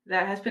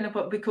 That has been a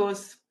problem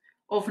because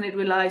often it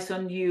relies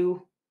on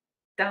you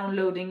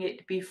downloading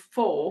it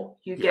before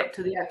you get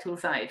to the actual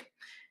site.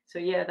 So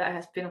that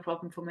has been a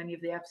problem for many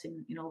of the apps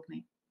in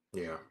Orkney.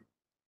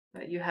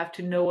 That you have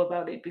to know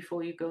about it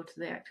before you go to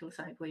the actual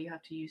site where you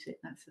have to use it.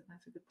 That's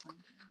a good point.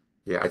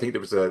 I think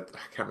there was I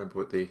can't remember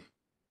what the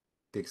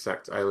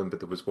exact island, but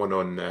there was one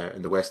on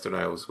in the Western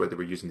Isles where they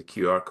were using the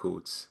QR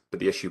codes, but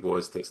the issue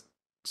was that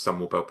some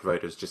mobile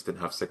providers just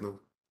didn't have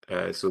signal,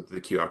 so the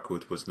QR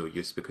code was no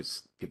use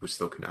because people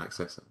still couldn't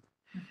access it.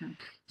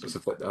 So it's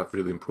a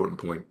really important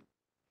point.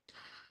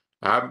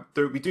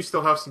 We do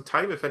still have some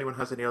time if anyone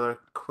has any other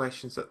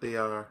questions that they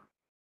are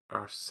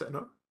sitting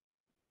on.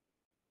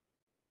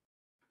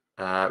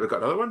 We've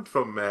got another one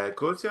from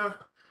Glosia.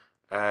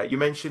 You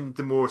mentioned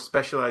the more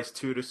specialised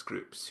tourist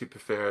groups who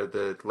prefer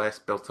the less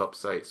built-up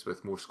sites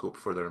with more scope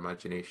for their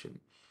imagination.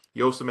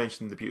 You also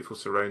mentioned the beautiful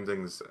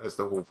surroundings as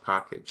the whole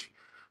package.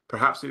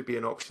 Perhaps it would be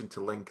an option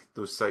to link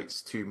those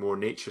sites to more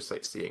nature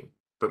sightseeing,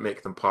 but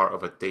make them part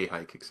of a day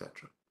hike,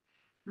 etc.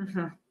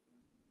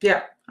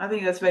 Yeah, I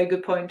think that's a very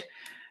good point.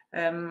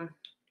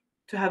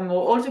 To have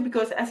more, also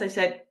because, as I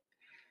said,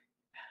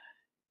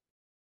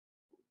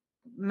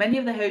 many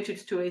of the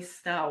heritage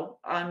tourists now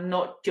are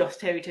not just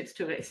heritage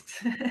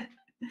tourists.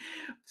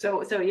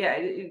 so yeah,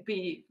 it'd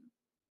be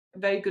a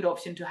very good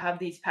option to have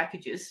these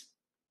packages.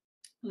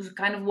 It was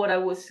kind of what I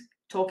was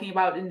talking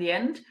about in the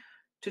end,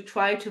 to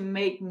try to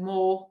make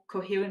more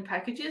coherent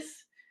packages.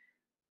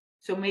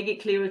 So make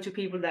it clearer to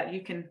people that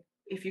you can,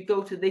 if you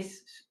go to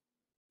this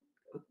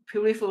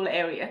peripheral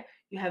area,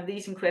 you have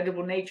these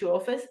incredible nature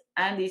offers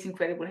and these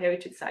incredible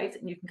heritage sites,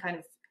 and you can kind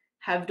of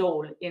have it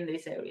all in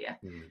this area.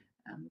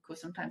 Because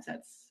sometimes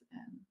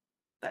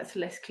that's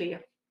less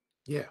clear.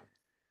 Yeah.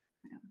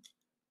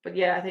 But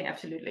yeah, I think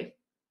absolutely.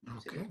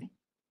 Okay.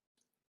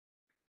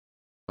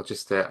 I'll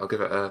just I'll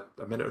give it a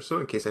minute or so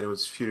in case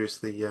anyone's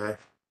furiously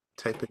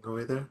typing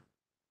away there.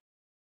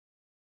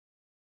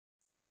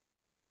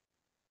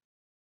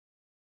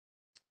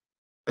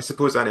 I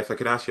suppose, Annie, if I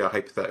could ask you a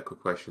hypothetical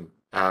question,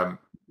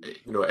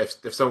 you know,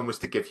 if someone was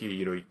to give you,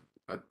 you know,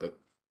 a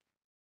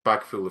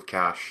bag full of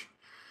cash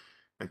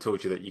and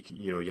told you that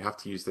you know, you have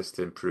to use this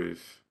to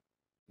improve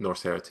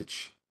Norse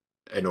heritage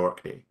in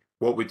Orkney,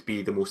 what would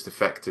be the most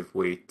effective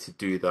way to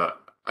do that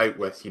out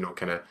with, you know,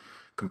 kind of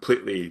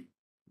completely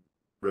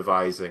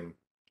revising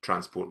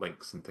transport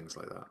links and things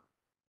like that?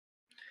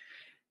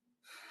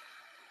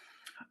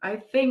 I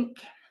think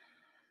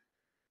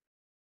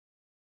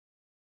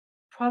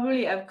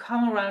probably I've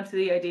come around to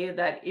the idea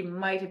that it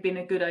might have been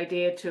a good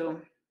idea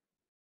to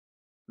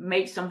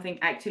make something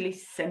actually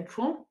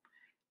central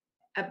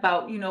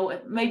about, you know,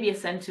 maybe a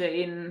center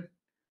in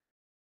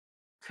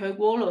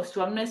Kirkwall or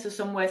Stromness or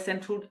somewhere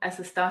central as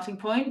a starting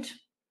point.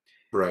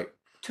 Right.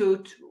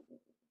 To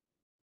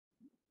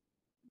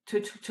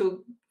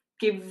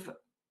give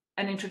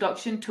an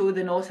introduction to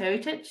the Norse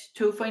heritage,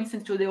 to, for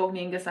instance, to the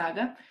Orkney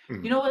saga.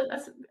 You know,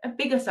 that's a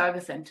bigger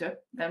saga center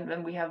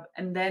than we have,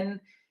 and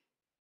then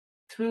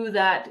through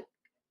that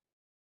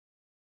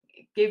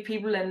give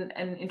people an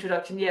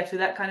introduction, to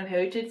that kind of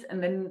heritage,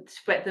 and then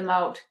spread them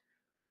out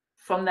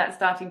from that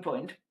starting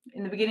point.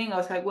 In the beginning, I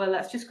was like, well,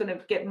 that's just going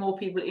to get more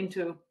people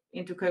into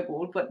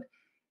Kirkwall,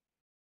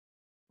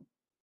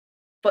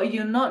 but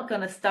you're not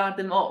going to start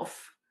them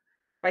off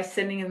by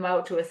sending them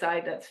out to a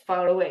site that's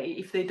far away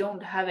if they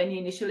don't have any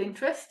initial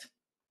interest.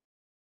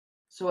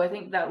 So I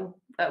think that would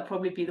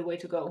probably be the way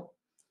to go.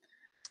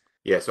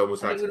 Yeah, so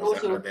almost and acting it would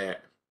as also a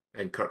net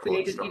in Kirkwall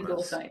create and an indoor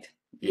Stromness. site.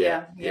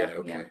 Yeah, Yeah.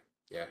 okay.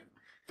 Yeah.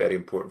 Very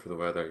important for the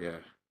weather, yeah.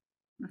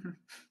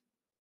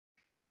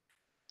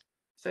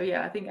 So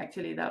yeah, I think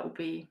actually that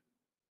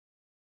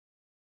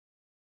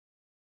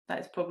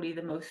is probably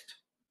the most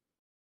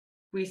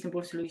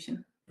reasonable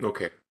solution.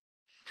 Okay.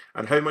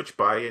 And how much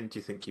buy-in do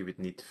you think you would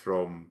need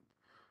from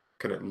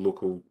kind of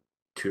local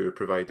tour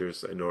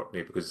providers in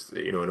Orkney? Because,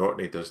 you know, in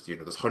Orkney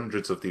there's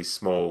hundreds of these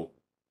small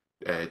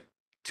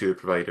tour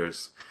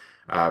providers,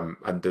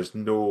 and there's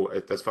no,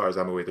 as far as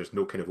I'm aware, there's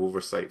no kind of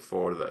oversight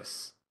for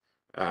this.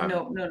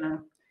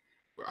 No.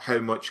 How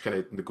much kind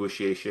of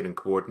negotiation and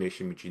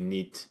coordination would you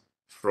need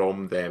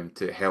from them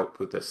to help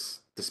with this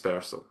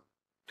dispersal?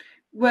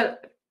 Well,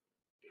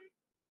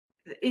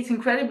 it's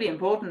incredibly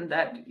important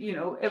that, you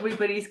know,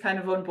 everybody's kind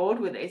of on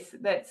board with this.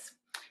 That's,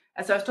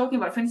 as I was talking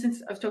about, for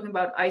instance, I was talking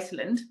about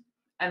Iceland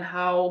and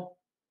how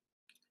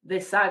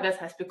the sagas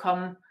has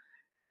become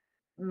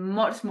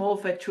much more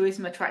of a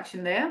tourism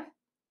attraction there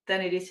than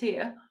it is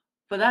here.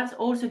 But that's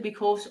also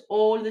because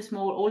all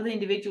the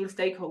individual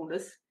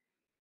stakeholders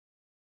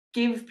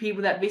give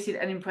people that visit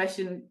an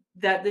impression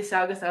that the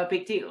sagas are a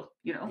big deal.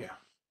 You know,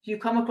 you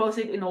come across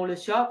it in all the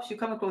shops, you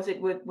come across it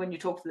when you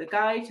talk to the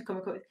guides, you come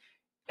across it,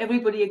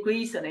 everybody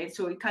agrees on it,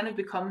 so it kind of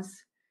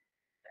becomes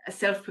a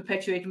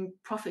self-perpetuating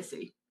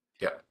prophecy.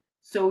 Yeah.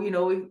 So, you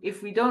know,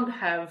 if we don't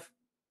get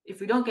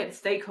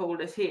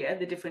stakeholders here,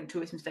 the different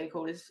tourism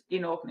stakeholders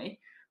in Orkney,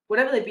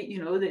 whatever they be,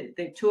 you know,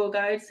 the tour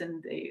guides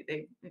and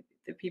the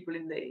people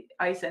in the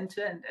eye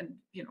center and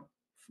you know,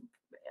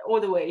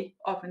 all the way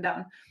up and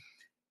down,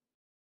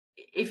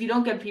 if you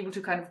don't get people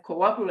to kind of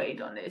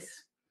cooperate on this,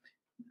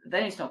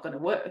 then it's not going to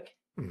work.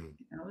 You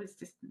know, it's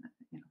just, you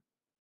know,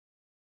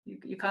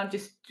 you can't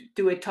just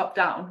do it top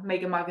down,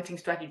 make a marketing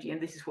strategy,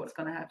 and this is what's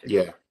going to happen.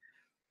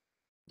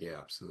 Yeah,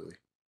 absolutely.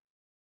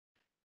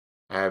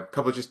 A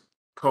couple of just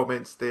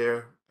comments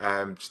there.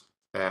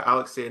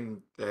 Alex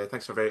saying,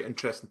 thanks for a very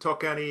interesting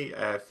talk, Annie.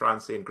 Fran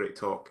saying, great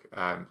talk.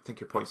 I think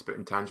your points about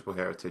intangible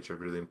heritage are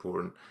really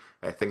important.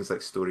 Things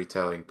like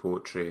storytelling,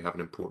 poetry have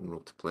an important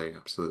role to play,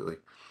 absolutely.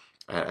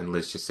 And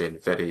Liz just saying,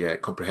 very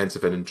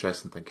comprehensive and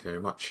interesting. Thank you very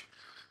much.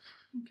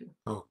 Thank you.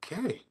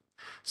 Okay.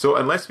 So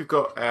unless we've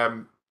got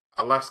a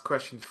last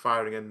question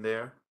firing in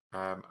there,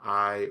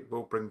 I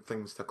will bring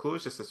things to a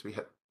close just as we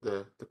hit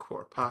the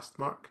 1/4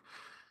 mark.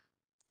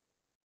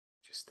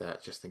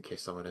 Just in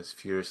case someone is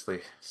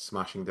furiously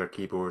smashing their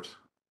keyboard.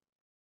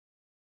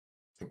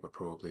 I think we're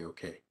probably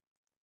okay.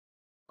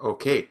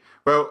 Okay.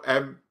 Well,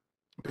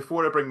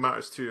 Before I bring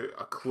matters to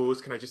a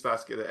close, can I just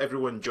ask that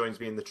everyone joins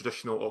me in the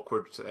traditional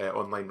awkward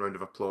online round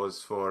of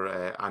applause for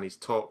Annie's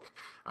talk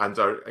and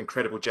our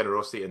incredible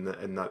generosity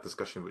in that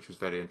discussion, which was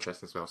very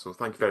interesting as well. So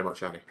thank you very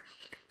much, Annie.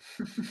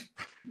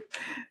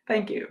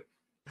 Thank you.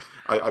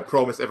 I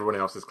promise everyone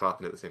else is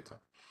clapping at the same time.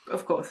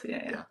 Of course,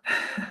 yeah.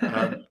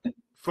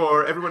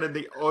 For everyone in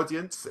the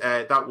audience,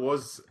 that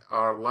was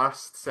our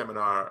last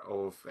seminar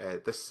of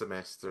this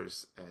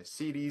semester's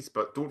series,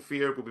 but don't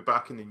fear, we'll be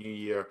back in the new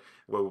year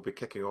where we'll be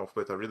kicking off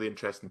with a really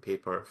interesting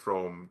paper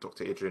from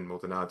Dr. Adrian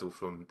Maldonado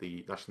from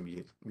the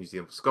National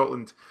Museum of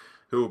Scotland,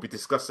 who will be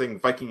discussing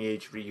Viking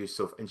Age reuse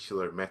of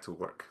insular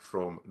metalwork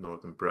from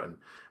Northern Britain.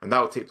 And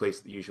that will take place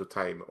at the usual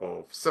time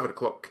of 7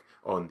 o'clock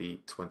on the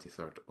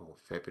 23rd of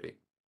February.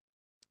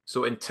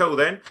 So until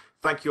then,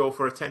 thank you all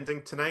for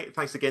attending tonight.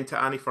 Thanks again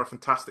to Annie for a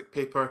fantastic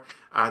paper.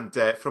 And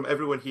from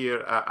everyone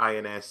here at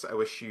INS, I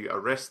wish you a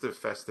restive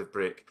festive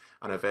break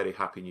and a very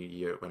happy new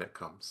year when it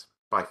comes.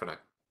 Bye for now.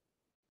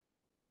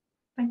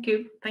 Thank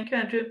you. Thank you,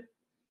 Andrew.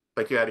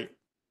 Thank you, Annie.